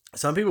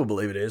 Some people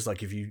believe it is.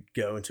 If you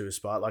go into a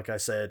spot, like I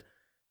said,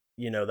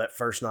 that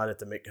first night at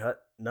the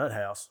McNut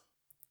house,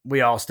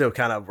 we all still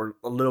kind of were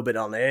a little bit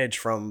on edge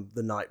from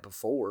the night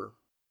before,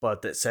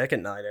 but that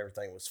second night,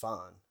 everything was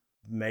fine.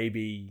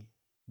 Maybe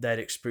that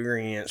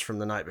experience from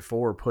the night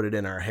before put it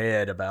in our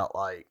head about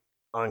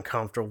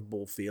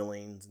uncomfortable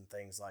feelings and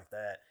things like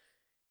that,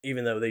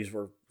 even though these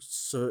were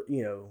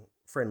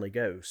friendly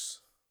ghosts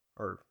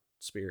or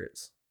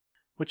spirits.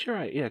 Which you're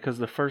right, yeah, because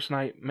the first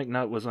night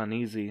McNutt was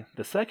uneasy.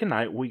 The second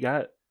night we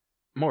got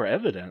more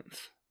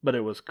evidence, but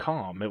it was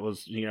calm. It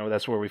was,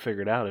 that's where we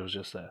figured out it was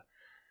just a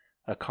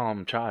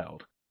calm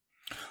child.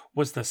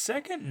 Was the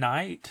second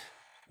night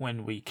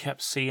when we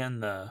kept seeing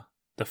the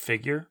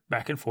figure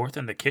back and forth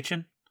in the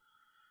kitchen?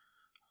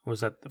 Or was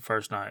that the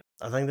first night?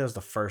 I think that was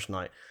the first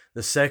night.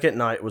 The second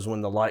night was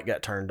when the light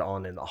got turned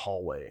on in the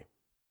hallway.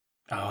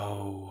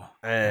 Oh.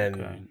 And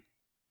okay.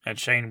 And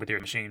Shane with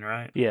your machine,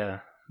 right? Yeah,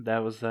 that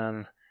was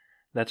then.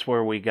 That's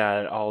where we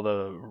got all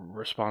the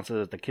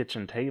responses at the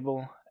kitchen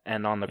table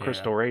and on the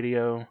crystal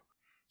radio.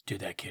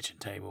 Dude, that kitchen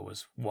table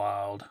was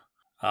wild.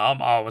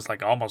 I was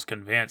almost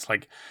convinced,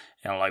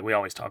 we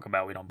always talk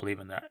about, we don't believe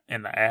in the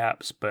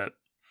apps, but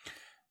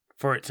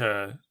for it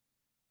to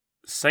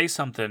say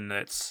something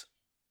that's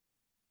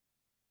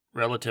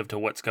relative to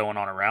what's going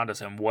on around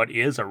us and what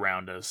is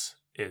around us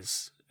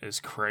is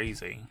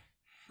crazy.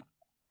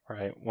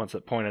 Right. Once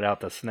it pointed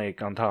out the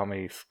snake on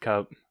Tommy's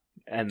cup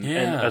and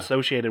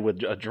associated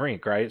with a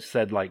drink, right? It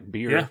said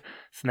beer,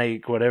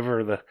 snake,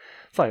 whatever.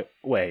 It's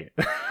wait.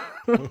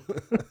 and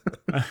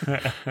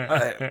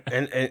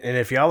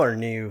if y'all are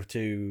new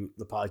to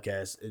the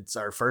podcast, it's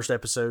our first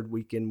episode,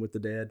 Weekend with the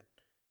Dead.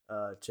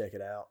 Check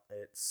it out.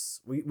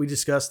 It's we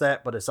discussed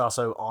that, but it's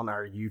also on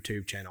our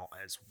YouTube channel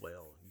as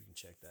well. You can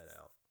check that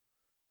out.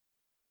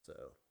 So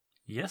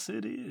yes,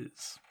 it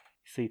is.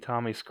 See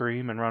Tommy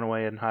scream and run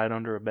away and hide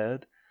under a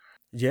bed.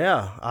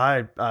 Yeah,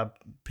 I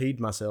peed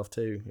myself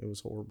too. It was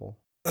horrible.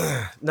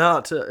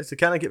 No, to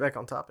kind of get back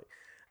on topic.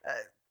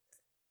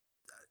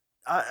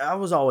 I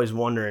was always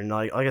wondering,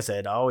 like I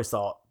said, I always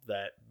thought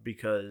that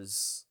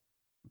because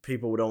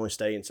people would only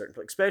stay in certain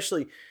places,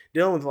 especially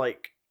dealing with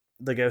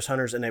the ghost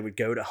hunters, and they would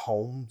go to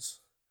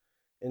homes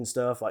and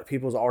stuff.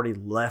 People's already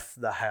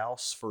left the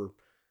house for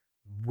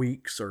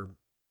weeks or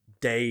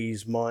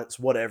days, months,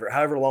 whatever,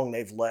 however long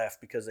they've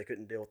left because they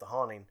couldn't deal with the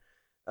haunting.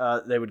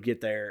 They would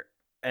get there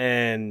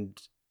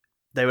and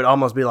they would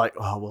almost be like,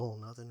 "Oh, well,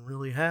 nothing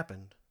really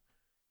happened."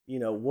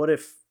 What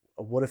if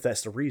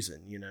that's the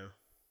reason?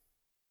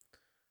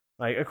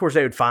 Of course,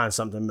 they would find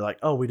something and be like,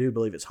 "Oh, we do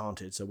believe it's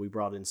haunted, so we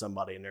brought in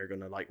somebody and they're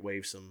going to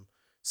wave some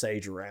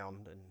sage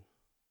around and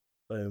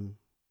boom,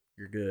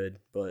 you're good."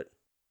 But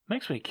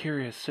makes me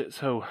curious.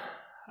 So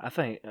I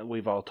think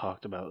we've all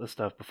talked about this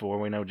stuff before.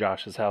 We know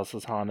Josh's house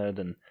is haunted,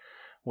 and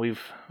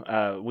we've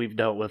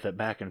dealt with it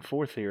back and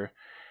forth here.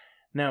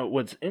 Now,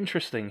 what's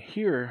interesting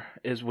here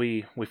is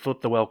we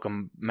flip the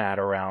welcome mat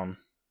around,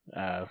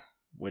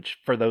 which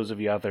for those of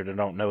you out there that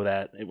don't know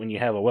that, when you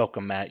have a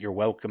welcome mat, you're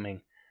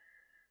welcoming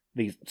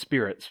these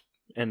spirits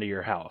into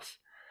your house.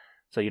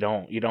 So you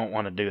don't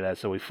want to do that.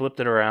 So we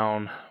flipped it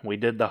around. We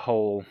did the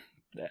whole.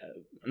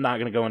 I'm not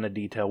going to go into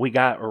detail. We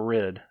got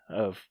rid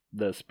of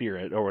the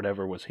spirit or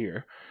whatever was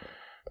here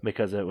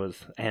because it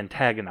was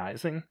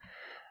antagonizing.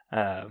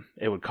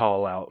 It would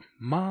call out,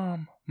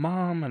 "Mom,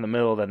 Mom," in the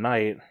middle of the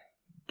night,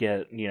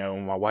 get,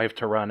 my wife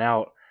to run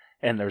out,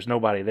 and there's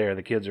nobody there.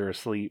 The kids are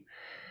asleep.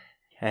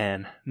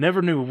 And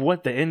never knew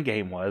what the end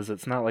game was.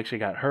 It's not like she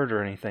got hurt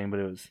or anything, but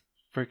it was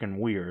freaking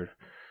weird.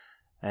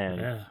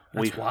 And yeah,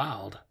 that's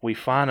wild. We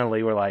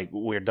finally were like,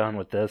 we're done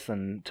with this,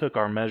 and took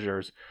our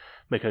measures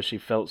because she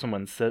felt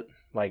someone sit,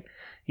 like,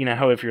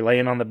 how if you're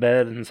laying on the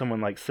bed and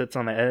someone like sits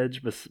on the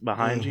edge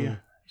behind you,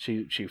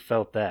 she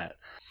felt that.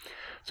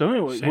 So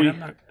anyway,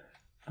 Shane,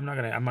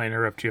 I might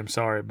interrupt you. I'm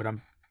sorry, but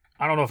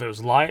I don't know if it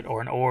was light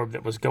or an orb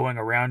that was going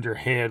around your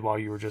head while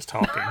you were just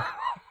talking.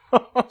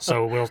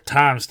 So we'll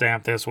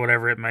timestamp this,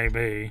 whatever it may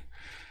be.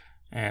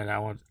 And I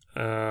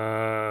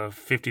want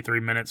 53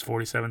 minutes,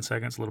 47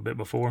 seconds, a little bit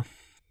before.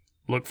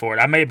 Look for it.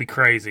 I may be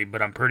crazy,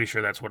 but I'm pretty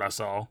sure that's what I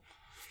saw.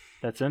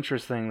 That's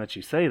interesting that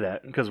you say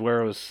that, because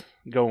where I was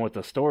going with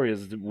the story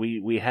is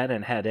we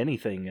hadn't had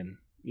anything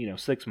in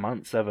 6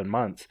 months, 7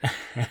 months,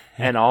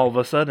 and all of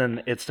a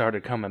sudden it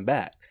started coming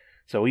back.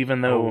 So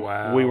even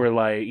though we were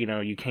like,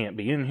 you can't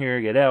be in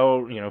here, get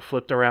out,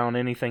 flipped around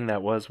anything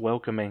that was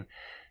welcoming,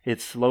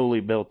 it's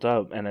slowly built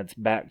up and it's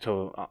back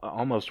to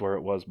almost where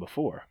it was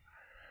before.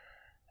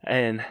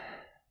 And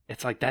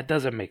it's like, that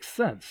doesn't make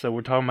sense. So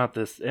we're talking about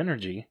this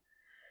energy.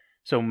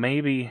 So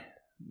maybe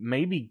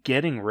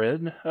getting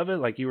rid of it,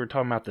 like you were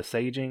talking about the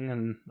saging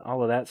and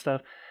all of that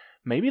stuff,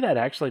 maybe that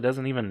actually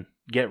doesn't even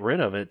get rid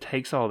of it. It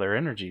takes all their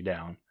energy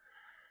down.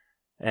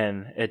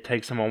 And it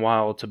takes them a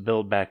while to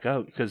build back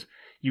up, because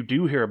you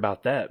do hear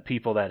about that.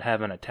 People that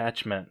have an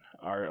attachment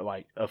are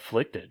like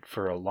afflicted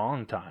for a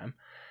long time.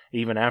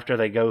 Even after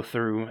they go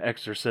through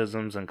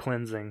exorcisms and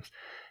cleansings,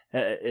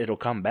 it'll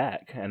come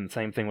back. And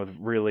same thing with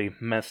really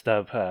messed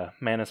up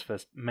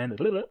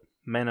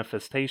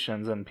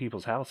manifestations in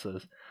people's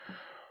houses.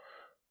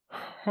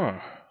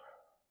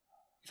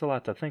 It's a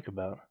lot to think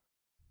about.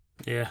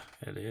 Yeah,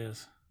 it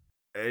is.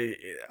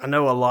 I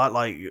know a lot,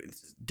 like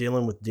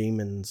dealing with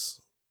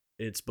demons,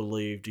 it's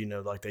believed,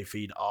 like they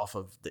feed off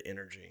of the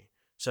energy.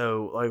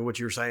 So like what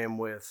you were saying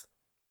with,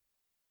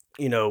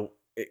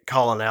 it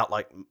calling out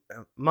like,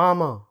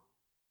 "Mama,"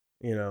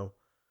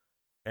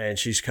 and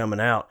she's coming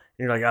out.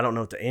 And you're like, I don't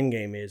know what the end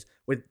game is.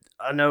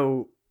 I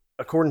know,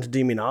 according to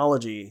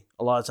demonology,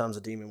 a lot of times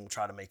a demon will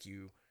try to make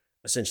you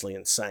essentially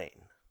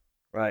insane,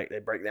 right? They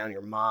break down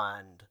your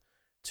mind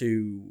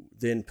to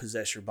then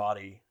possess your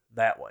body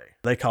that way.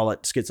 They call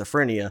it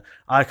schizophrenia.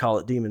 I call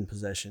it demon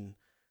possession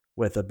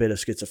with a bit of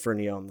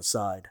schizophrenia on the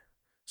side.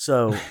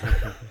 So,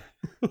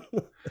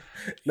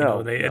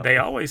 they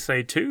always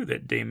say too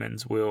that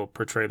demons will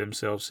portray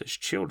themselves as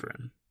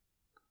children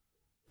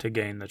to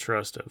gain the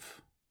trust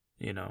of,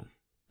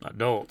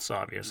 adults,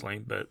 obviously.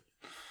 But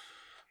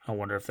I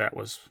wonder if that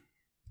was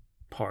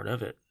part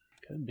of it.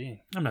 Could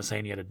be. I'm not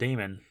saying he had a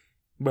demon,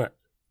 but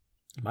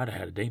he might have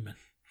had a demon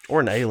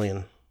or an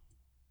alien.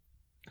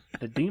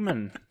 The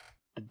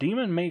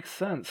demon makes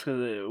sense,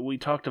 because we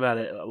talked about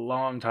it a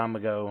long time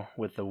ago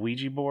with the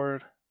Ouija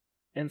board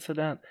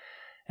incident,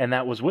 and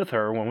that was with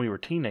her when we were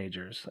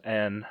teenagers,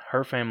 and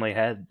her family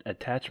had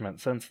attachment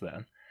since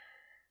then.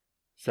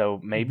 So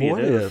maybe it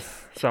is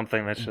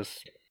something that's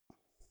just...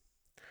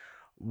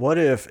 What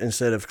if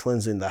instead of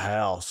cleansing the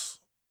house,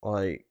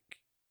 like,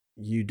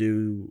 you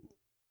do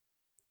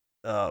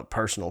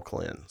personal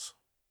cleanse?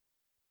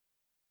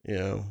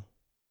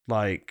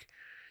 Like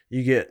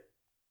you get...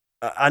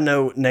 I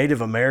know Native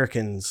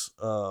Americans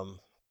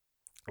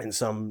in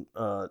some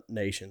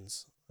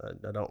nations,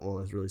 I don't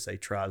want to really say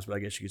tribes, but I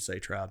guess you could say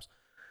tribes,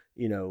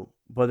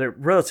 but they're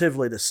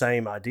relatively the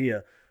same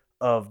idea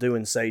of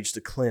doing sage to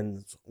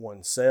cleanse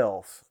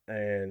oneself.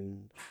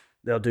 And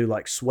they'll do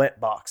like sweat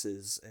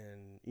boxes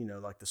and,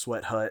 like the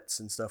sweat huts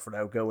and stuff where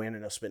they'll go in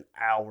and they'll spend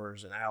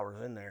hours and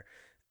hours in there.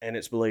 And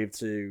it's believed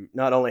to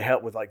not only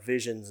help with like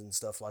visions and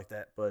stuff like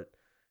that, but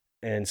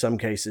in some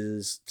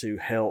cases to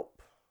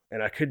help,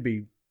 and I could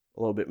be a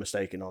little bit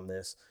mistaken on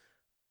this,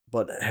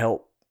 but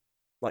help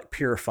like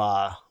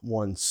purify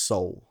one's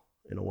soul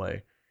in a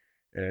way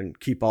and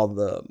keep all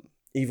the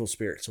evil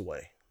spirits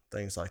away,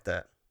 things like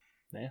that.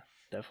 Yeah,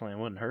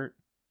 definitely wouldn't hurt.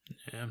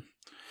 Yeah.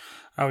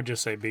 I would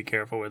just say be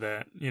careful with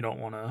that. You don't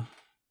want to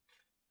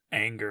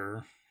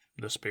anger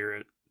the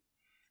spirit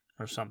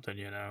or something,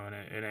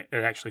 and it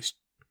actually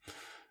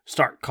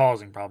start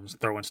causing problems,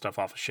 throwing stuff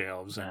off of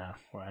shelves. Yeah,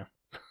 right.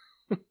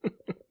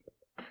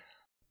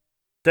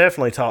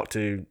 Definitely talk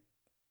to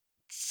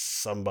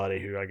somebody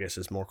who I guess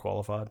is more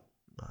qualified.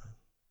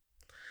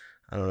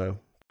 I don't know.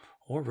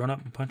 Or run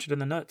up and punch it in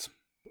the nuts.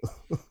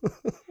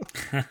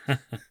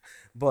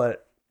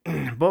 But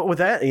with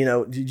that,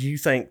 did you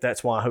think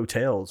that's why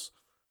hotels?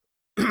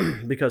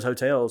 Because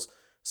hotels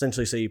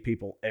essentially see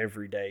people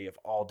every day of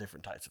all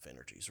different types of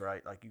energies,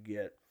 right? Like you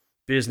get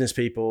business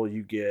people,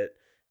 you get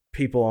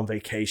people on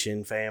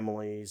vacation,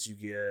 families, you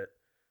get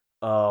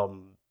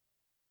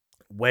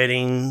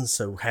weddings,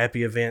 so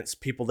happy events,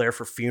 people there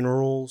for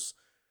funerals.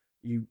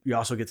 You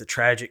also get the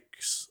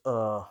tragics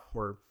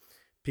where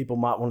people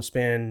might want to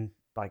spend,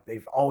 like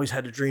they've always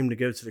had a dream to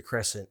go to the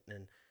Crescent,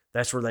 and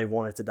that's where they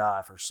wanted to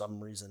die for some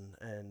reason,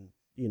 and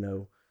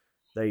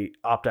they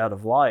opt out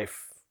of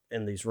life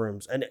in these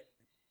rooms, and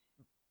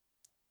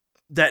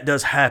that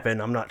does happen.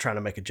 I'm not trying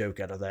to make a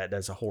joke out of that.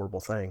 That's a horrible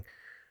thing,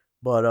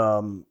 but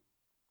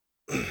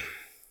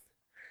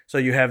so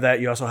you have that.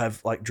 You also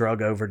have like drug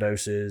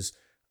overdoses.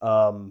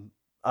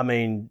 I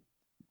mean,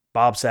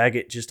 Bob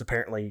Saget just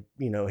apparently,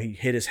 he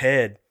hit his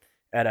head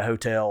at a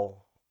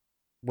hotel,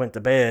 went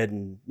to bed,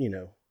 and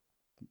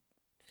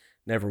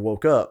never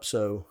woke up.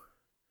 So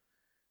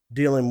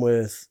dealing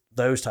with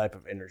those type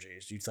of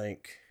energies, do you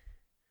think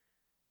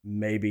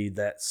maybe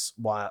that's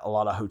why a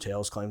lot of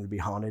hotels claim to be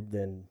haunted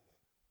than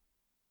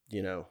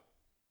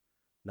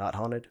not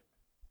haunted,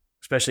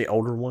 especially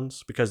older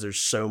ones, because there's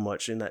so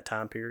much in that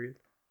time period?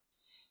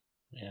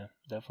 Yeah,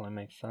 definitely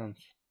makes sense.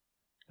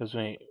 Because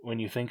when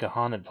you think of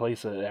haunted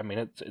places, I mean,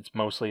 it's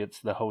mostly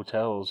the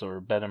hotels or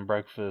bed and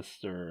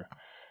breakfast or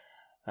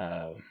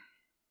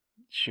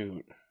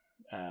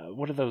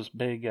what are those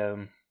big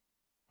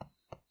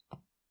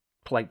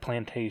like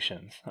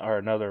plantations are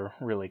another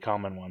really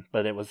common one.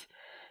 But it was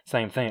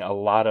same thing. A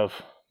lot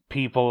of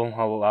people,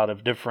 a lot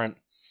of different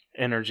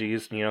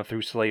energies,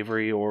 through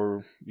slavery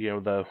or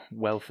the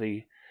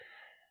wealthy.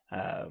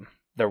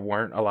 There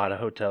weren't a lot of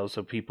hotels,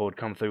 so people would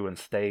come through and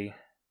stay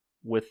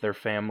with their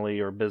family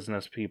or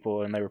business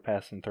people, and they were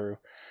passing through.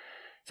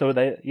 So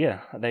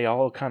they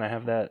all kind of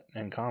have that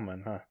in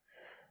common, huh?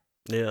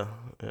 Yeah.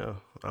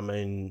 I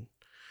mean,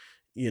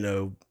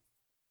 it's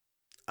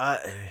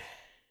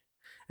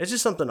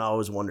just something I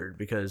always wondered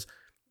because,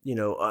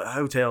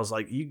 hotels,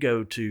 like you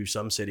go to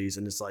some cities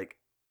and it's like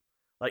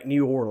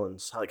New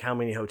Orleans, like how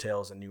many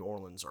hotels in New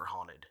Orleans are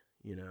haunted?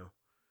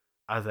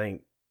 I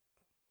think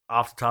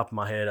off the top of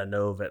my head, I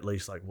know of at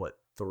least like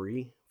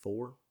 3,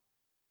 4.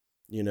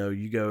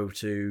 You go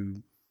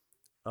to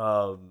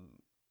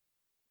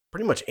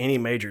pretty much any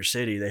major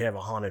city, they have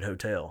a haunted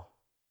hotel.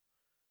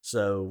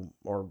 So,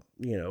 or,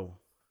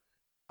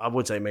 I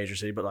would say major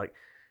city, but like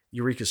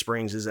Eureka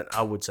Springs isn't,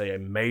 I would say, a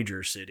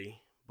major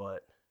city,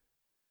 but,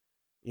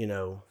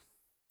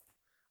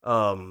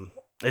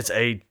 it's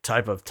a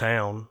type of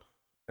town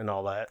and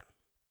all that.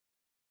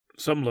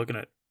 So I'm looking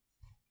at.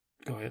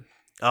 Go ahead.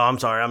 Oh, I'm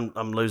sorry.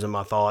 I'm losing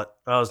my thought.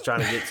 I was trying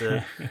to get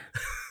to.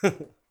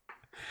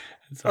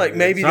 Like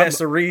maybe that's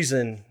the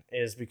reason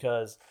is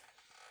because,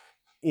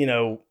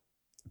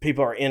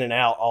 people are in and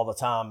out all the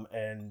time,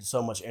 and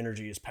so much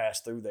energy is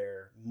passed through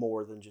there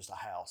more than just a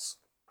house.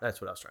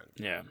 That's what I was trying to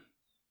get. Yeah,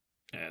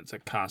 it's a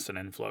constant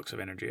influx of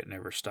energy. It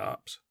never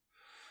stops.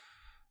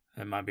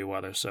 That might be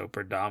why they're so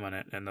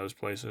predominant in those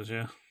places.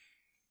 Yeah.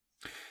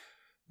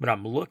 But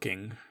I'm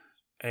looking,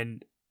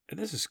 and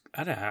this is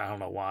I don't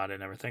know why I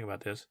didn't ever think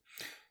about this.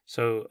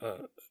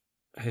 So,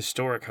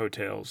 historic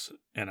hotels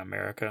in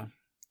America.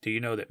 Do you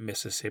know that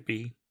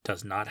Mississippi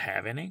does not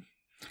have any?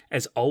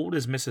 As old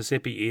as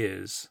Mississippi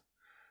is,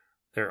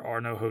 there are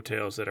no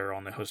hotels that are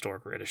on the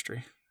historic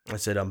registry. I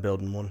said I'm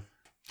building one.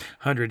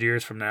 100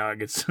 years from now, it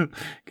gets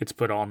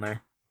put on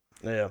there.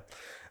 Yeah.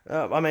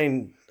 I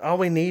mean, all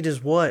we need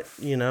is what?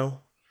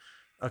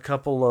 A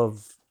couple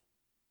of,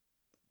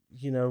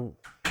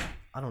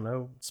 I don't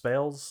know,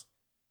 spells?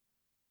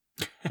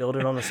 Build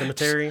it on a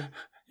cemetery?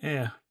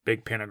 Yeah.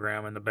 Big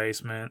pentagram in the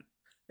basement.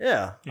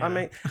 Yeah. I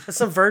mean,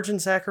 some virgin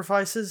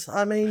sacrifices.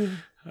 I mean,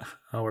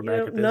 we're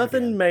back at this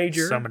nothing again.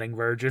 major. Summoning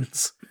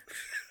virgins.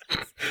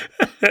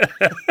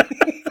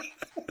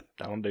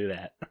 Don't do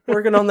that.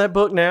 Working on that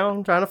book now.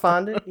 I'm trying to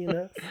find it,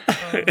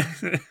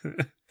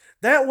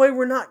 That way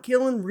we're not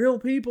killing real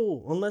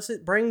people. Unless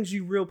it brings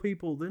you real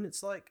people. Then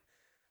it's like,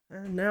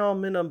 now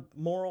I'm in a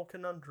moral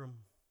conundrum.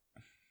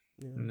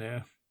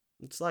 Yeah.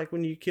 It's like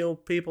when you kill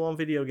people on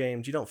video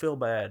games. You don't feel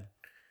bad.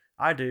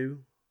 I do.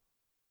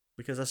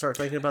 Because I start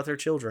thinking about their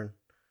children.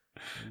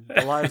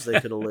 The lives they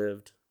could have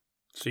lived.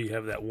 So you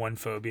have that one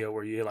phobia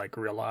where you like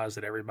realize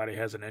that everybody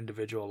has an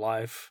individual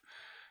life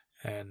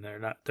and they're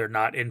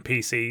not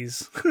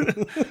NPCs.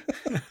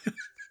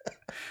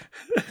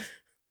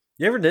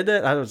 You ever did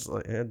that? I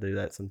do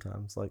that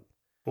sometimes. Like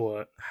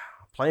what?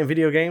 Playing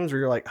video games where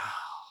you're like, I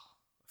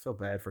feel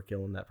bad for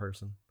killing that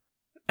person.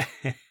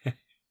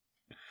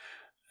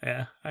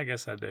 Yeah, I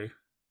guess I do.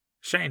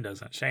 Shane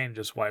doesn't. Shane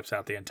just wipes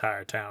out the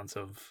entire towns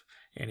of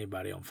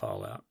anybody on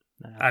Fallout.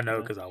 I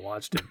know because I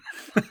watched him.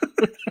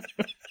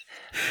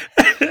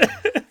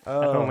 I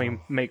only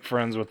make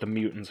friends with the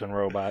mutants and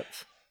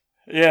robots.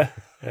 Yeah.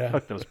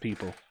 Fuck those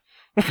people.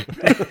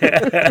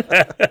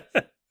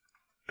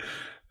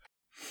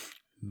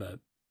 But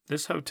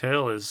this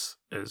hotel is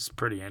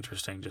pretty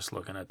interesting just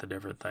looking at the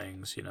different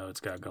things, it's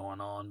got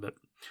going on. But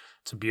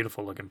It's a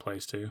beautiful looking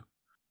place too.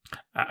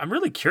 I'm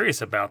really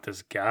curious about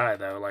this guy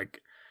though,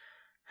 like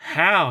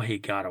how he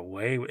got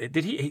away with it.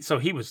 Did he? So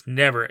he was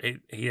never.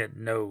 He had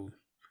no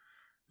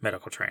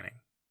medical training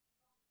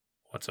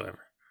whatsoever.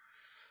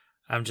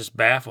 I'm just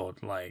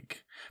baffled.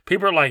 Like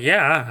people are like,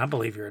 "Yeah, I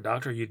believe you're a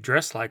doctor. You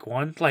dress like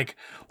one." Like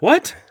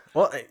what?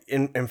 Well,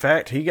 in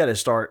fact, he got his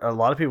start. A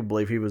lot of people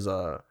believe he was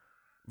a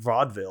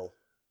vaudeville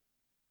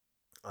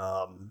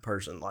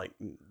person. Like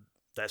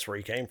that's where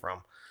he came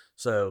from.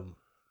 So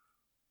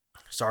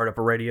started up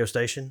a radio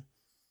station,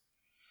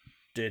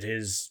 did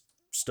his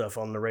stuff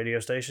on the radio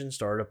station,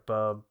 started up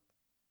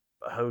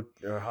a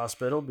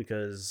hospital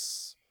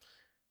because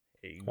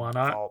why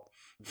not?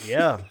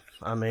 Yeah,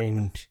 I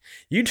mean,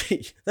 you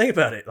think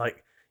about it.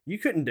 Like you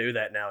couldn't do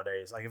that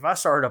nowadays. Like if I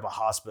started up a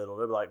hospital,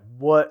 they'd be like,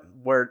 "What?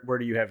 Where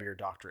do you have your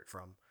doctorate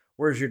from?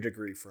 Where's your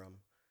degree from?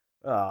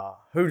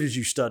 Who did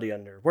you study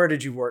under? Where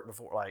did you work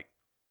before?" Like,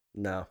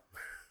 no.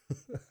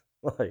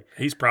 Like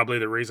he's probably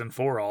the reason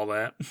for all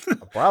that.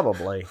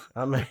 Probably.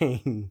 I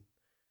mean,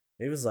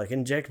 it was like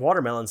inject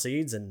watermelon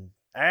seeds and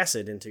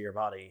acid into your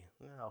body.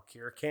 I'll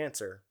cure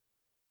cancer.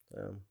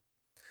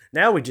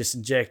 Now we just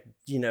inject,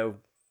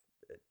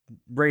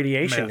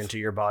 radiation into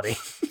your body.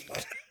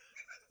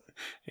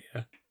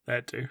 Yeah,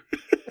 that too.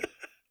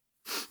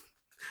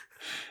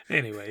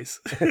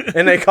 Anyways.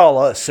 And they call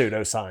us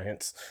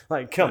pseudoscience.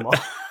 Like, come on.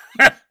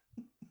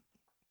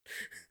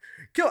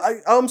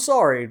 I'm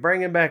sorry,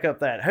 bringing back up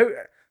that.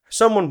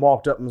 Someone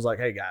walked up and was like,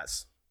 "Hey,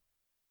 guys,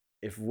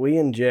 if we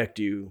inject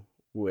you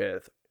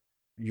with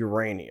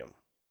uranium,"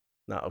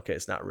 no, okay,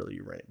 it's not really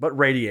uranium, but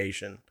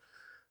radiation,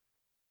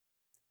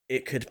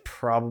 it could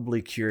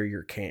probably cure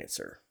your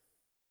cancer.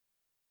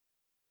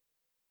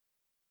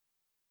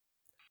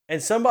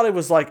 And somebody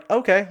was like,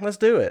 "Okay, let's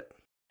do it."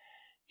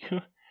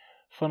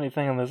 Funny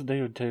thing on this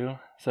dude, too.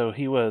 So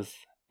he was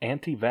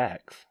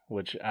anti-vax,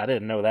 which I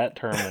didn't know that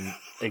term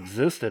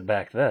existed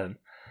back then.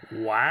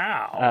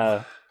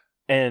 Wow.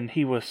 And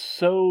he was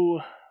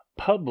so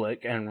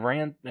public and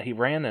he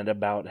ran it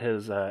about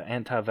his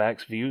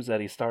anti-vax views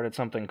that he started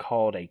something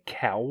called a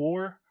cow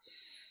war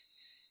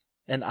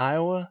in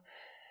Iowa,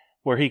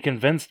 where he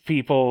convinced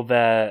people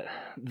that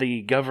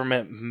the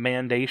government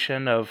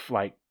mandation of,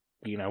 like,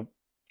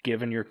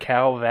 giving your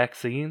cow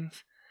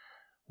vaccines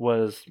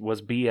was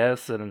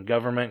BS and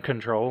government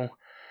control,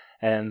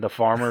 and the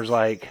farmers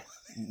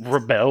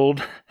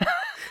rebelled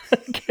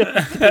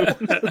against doing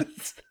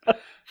this stuff.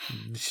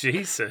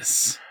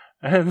 Jesus.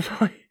 And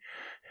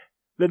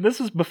then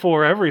this is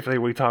before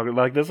everything we talked.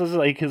 Like this is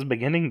like his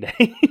beginning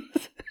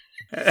days.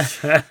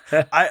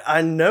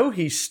 I know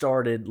he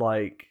started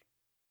like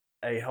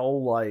a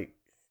whole was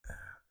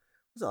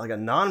it like a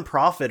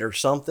nonprofit or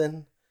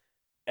something,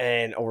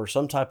 or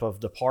some type of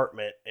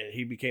department, and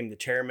he became the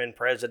chairman,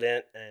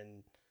 president,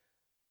 and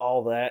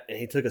all that. And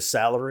he took a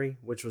salary,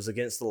 which was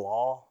against the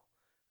law,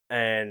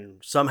 and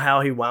somehow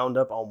he wound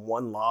up on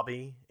one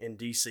lobby in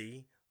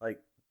DC.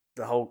 Like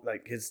the whole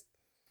his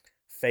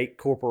fake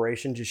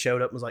corporation just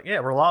showed up and was like, "Yeah,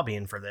 we're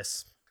lobbying for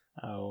this."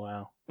 Oh,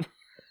 wow.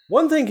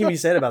 One thing can be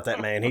said about that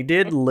man. He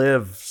did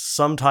live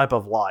some type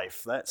of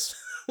life. That's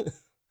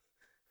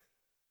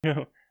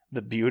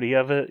the beauty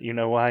of it. You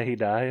know why he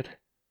died?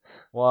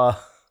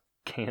 Well,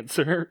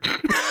 cancer.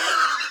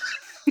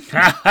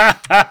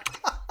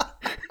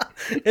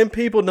 And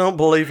people don't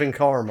believe in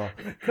karma.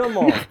 Come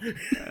on.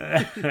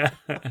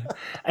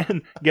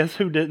 And guess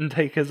who didn't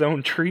take his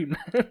own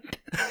treatment?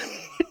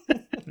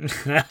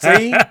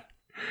 See?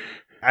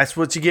 That's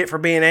what you get for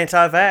being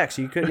anti-vax.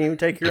 You couldn't even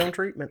take your own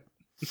treatment.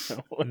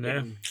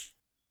 No.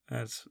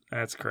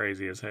 That's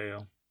crazy as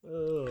hell.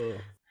 Oh.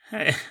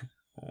 Hey,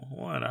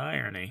 what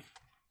irony.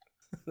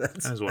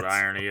 That's what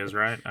irony is,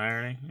 right?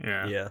 Irony?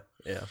 Yeah.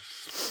 Yeah.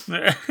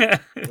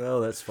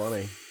 Oh, that's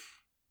funny.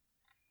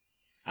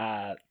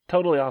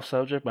 Totally off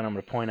subject, but I'm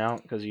going to point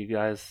out, because you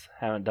guys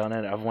haven't done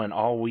it, I've went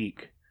all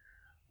week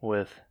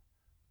with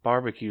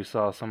barbecue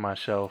sauce on my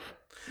shelf.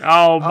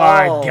 Oh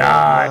my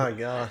God. Oh my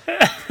God.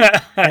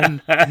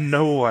 And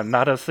no one,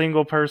 not a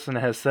single person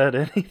has said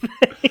anything.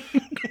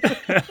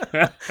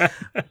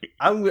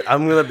 I'm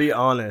going to be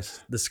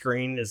honest. The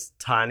screen is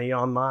tiny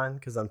on mine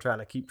because I'm trying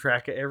to keep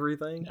track of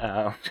everything.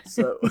 Oh.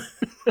 So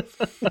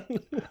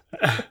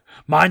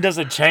mine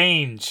doesn't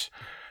change.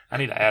 I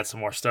need to add some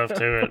more stuff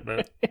to it,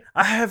 but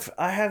I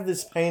have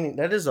this painting.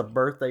 That is a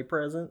birthday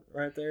present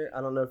right there.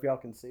 I don't know if y'all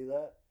can see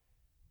that.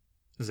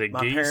 Is it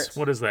geese?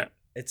 What is that?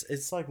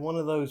 It's like one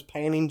of those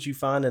paintings you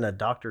find in a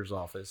doctor's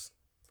office.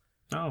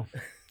 Oh,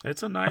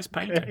 it's a nice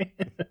painting.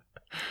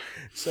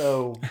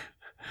 So,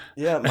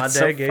 yeah, my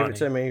dad gave it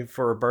to me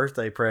for a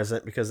birthday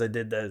present because they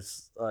did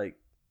those like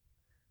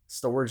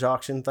storage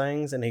auction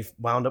things, and he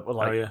wound up with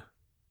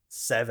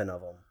 7 of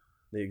them,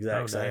 the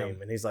exact same.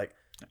 Damn. And he's like,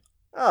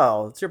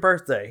 "Oh, it's your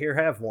birthday. Here,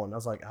 have one." I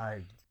was like,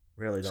 "I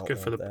really don't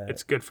want that."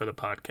 It's good for the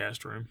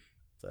podcast room.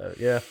 So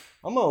yeah,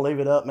 I'm gonna leave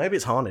it up. Maybe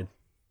it's haunted.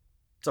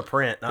 It's a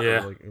print, not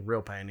really a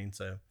real painting.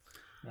 So,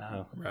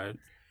 right.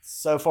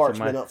 So far, it's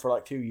been up for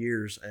like 2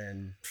 years,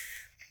 and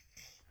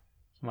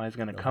somebody's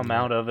gonna come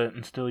out of it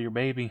and steal your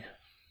baby.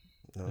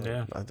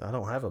 Yeah. I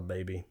don't have a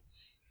baby.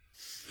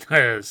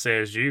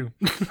 Says you.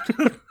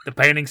 The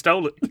painting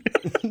stole it.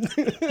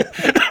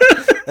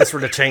 That's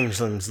where the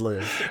changelings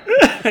live.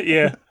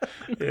 Yeah.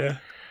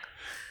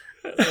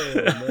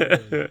 Oh,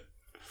 man.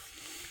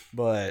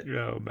 But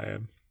oh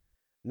man,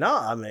 no,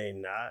 I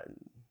mean,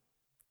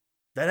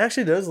 that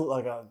actually does look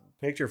like a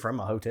picture from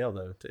a hotel,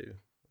 though, too.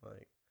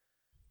 Like,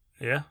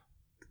 yeah,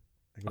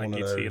 like one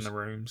you'd of see in those. the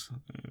rooms.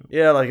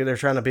 Yeah, like they're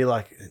trying to be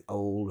like an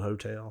old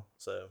hotel,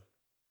 so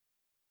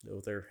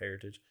with their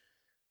heritage.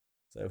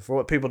 So for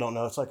what people don't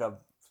know, it's like a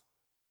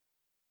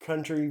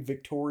country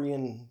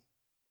Victorian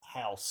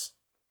house.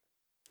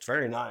 It's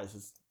very nice.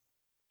 It's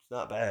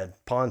not bad.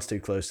 Pond's too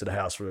close to the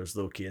house for those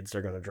little kids.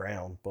 They're going to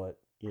drown, but,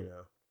 you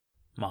know.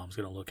 Mom's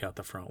going to look out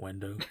the front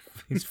window.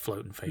 He's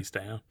floating face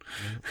down.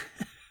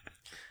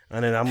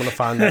 And then I'm going to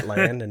find that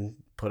land and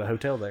put a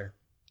hotel there.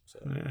 So.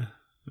 Yeah,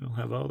 we'll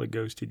have all the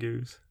ghosty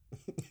goos.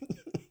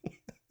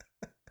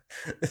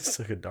 It's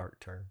took a dark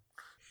turn.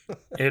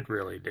 It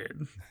really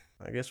did.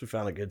 I guess we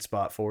found a good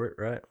spot for it,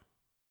 right?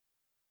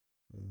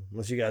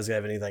 Unless you guys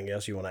have anything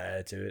else you want to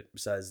add to it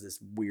besides this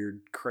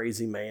weird,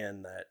 crazy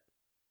man that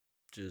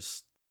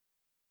just,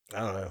 I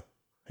don't know.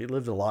 He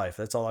lived a life.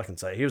 That's all I can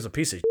say. He was a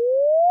piece of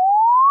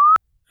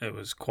It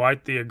was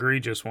quite the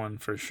egregious one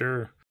for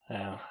sure.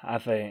 Yeah, I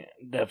think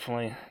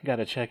definitely got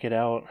to check it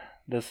out.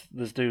 This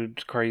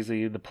dude's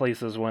crazy. The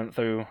places went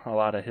through a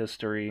lot of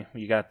history.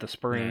 You got the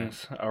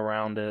springs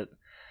around it.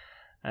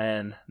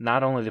 And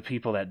not only the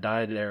people that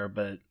died there,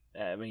 but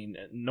I mean,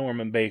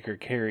 Norman Baker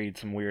carried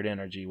some weird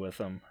energy with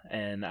him,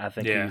 and I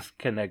think he's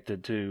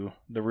connected to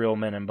the real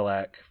Men in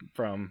Black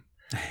from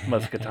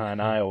Muscatine,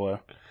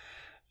 Iowa.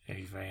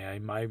 He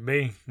might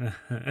be.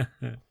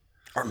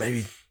 Or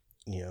maybe,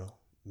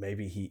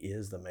 maybe he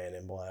is the Man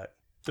in Black.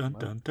 Dun,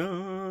 dun,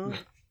 dun.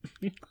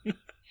 I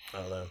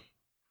don't know.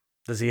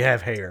 Does he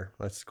have hair?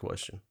 That's the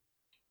question.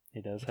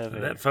 He does have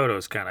hair. That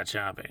photo's kind of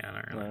choppy. I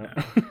don't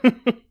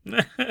really know.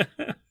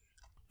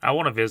 I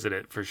want to visit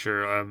it for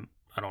sure.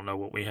 I don't know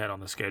what we had on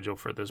the schedule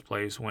for this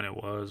place, when it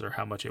was, or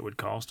how much it would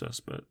cost us,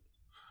 but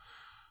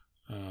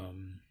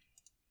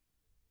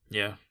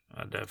yeah,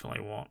 I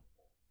definitely want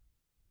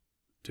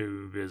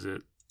to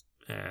visit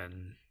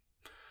and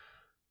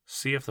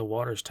see if the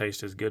waters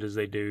taste as good as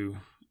they do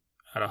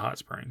out of hot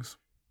springs.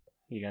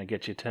 You gonna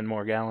get you 10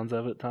 more gallons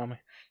of it, Tommy?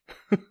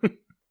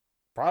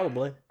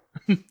 Probably.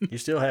 You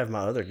still have my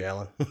other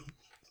gallon.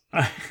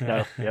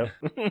 No, yep.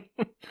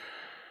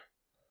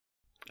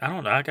 I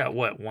don't know. I got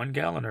 1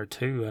 gallon or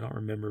 2? I don't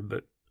remember,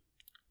 but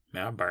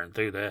man, I burned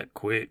through that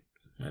quick.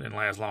 That didn't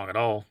last long at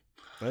all.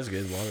 That's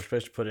good water,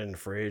 especially put it in the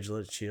fridge,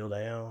 let it chill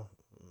down.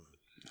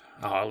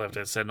 Oh, I left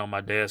it sitting on my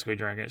desk. We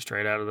drank it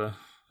straight out of the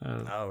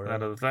really?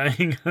 out of the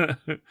thing.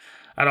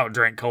 I don't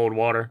drink cold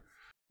water.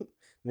 You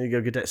need to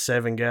go get that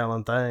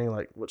 7-gallon thing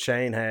like what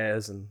Shane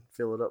has and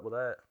fill it up with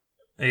that.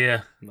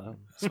 Yeah, No.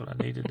 that's what I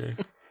need to do.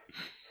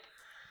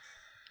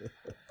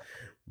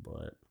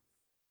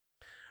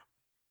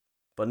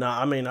 But no,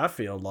 I mean, I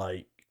feel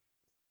like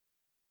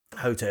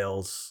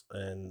hotels,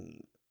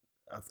 and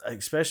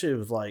especially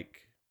with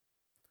like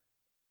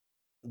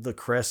the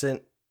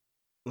Crescent,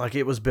 like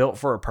it was built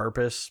for a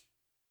purpose,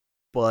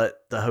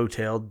 but the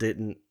hotel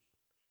didn't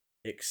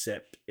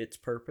accept its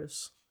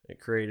purpose.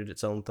 It created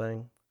its own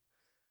thing.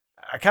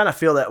 I kind of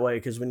feel that way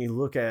because when you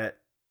look at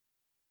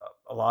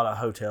a lot of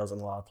hotels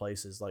and a lot of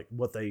places, like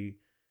what they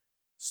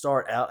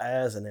start out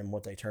as and then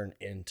what they turn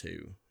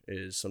into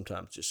is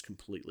sometimes just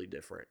completely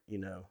different,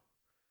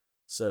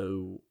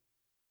 So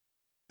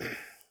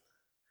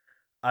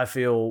I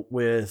feel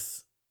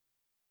with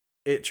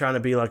it trying to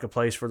be like a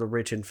place for the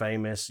rich and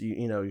famous,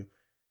 you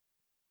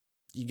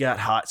got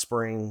hot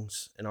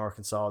springs in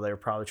Arkansas. They were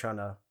probably trying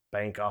to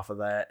bank off of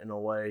that in a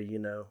way,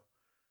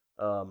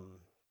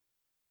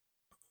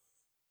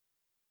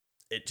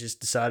 It just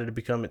decided to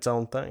become its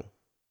own thing.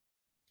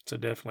 It's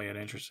definitely an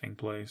interesting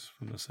place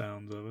from the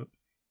sounds of it.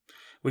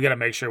 We got to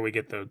make sure we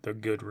get the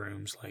good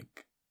rooms,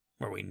 like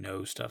where we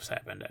know stuff's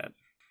happened at.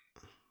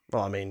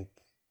 Well, I mean,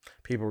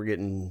 people were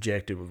getting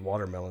injected with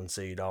watermelon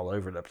seed all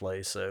over the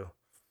place, so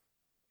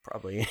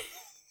probably.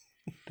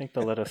 Think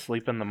they'll let us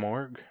sleep in the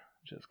morgue?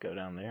 Just go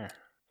down there.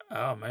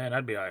 Oh, man,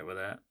 I'd be all right with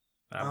that.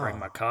 I'd bring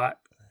my cot.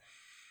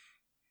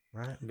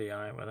 Right. Be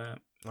all right with that.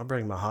 I'll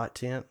bring my hot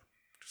tent.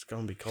 It's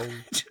going to be cold.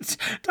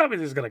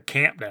 Tommy's just going to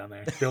camp down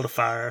there, build a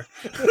fire.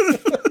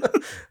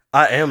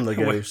 I am the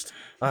ghost.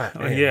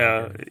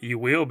 Yeah, you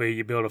will be.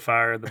 You build a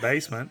fire in the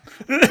basement.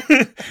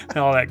 And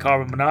all that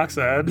carbon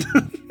monoxide.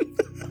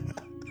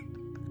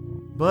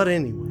 But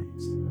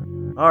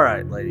anyways. All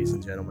right, ladies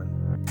and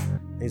gentlemen.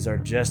 These are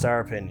just our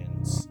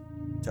opinions.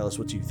 Tell us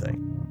what you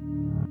think.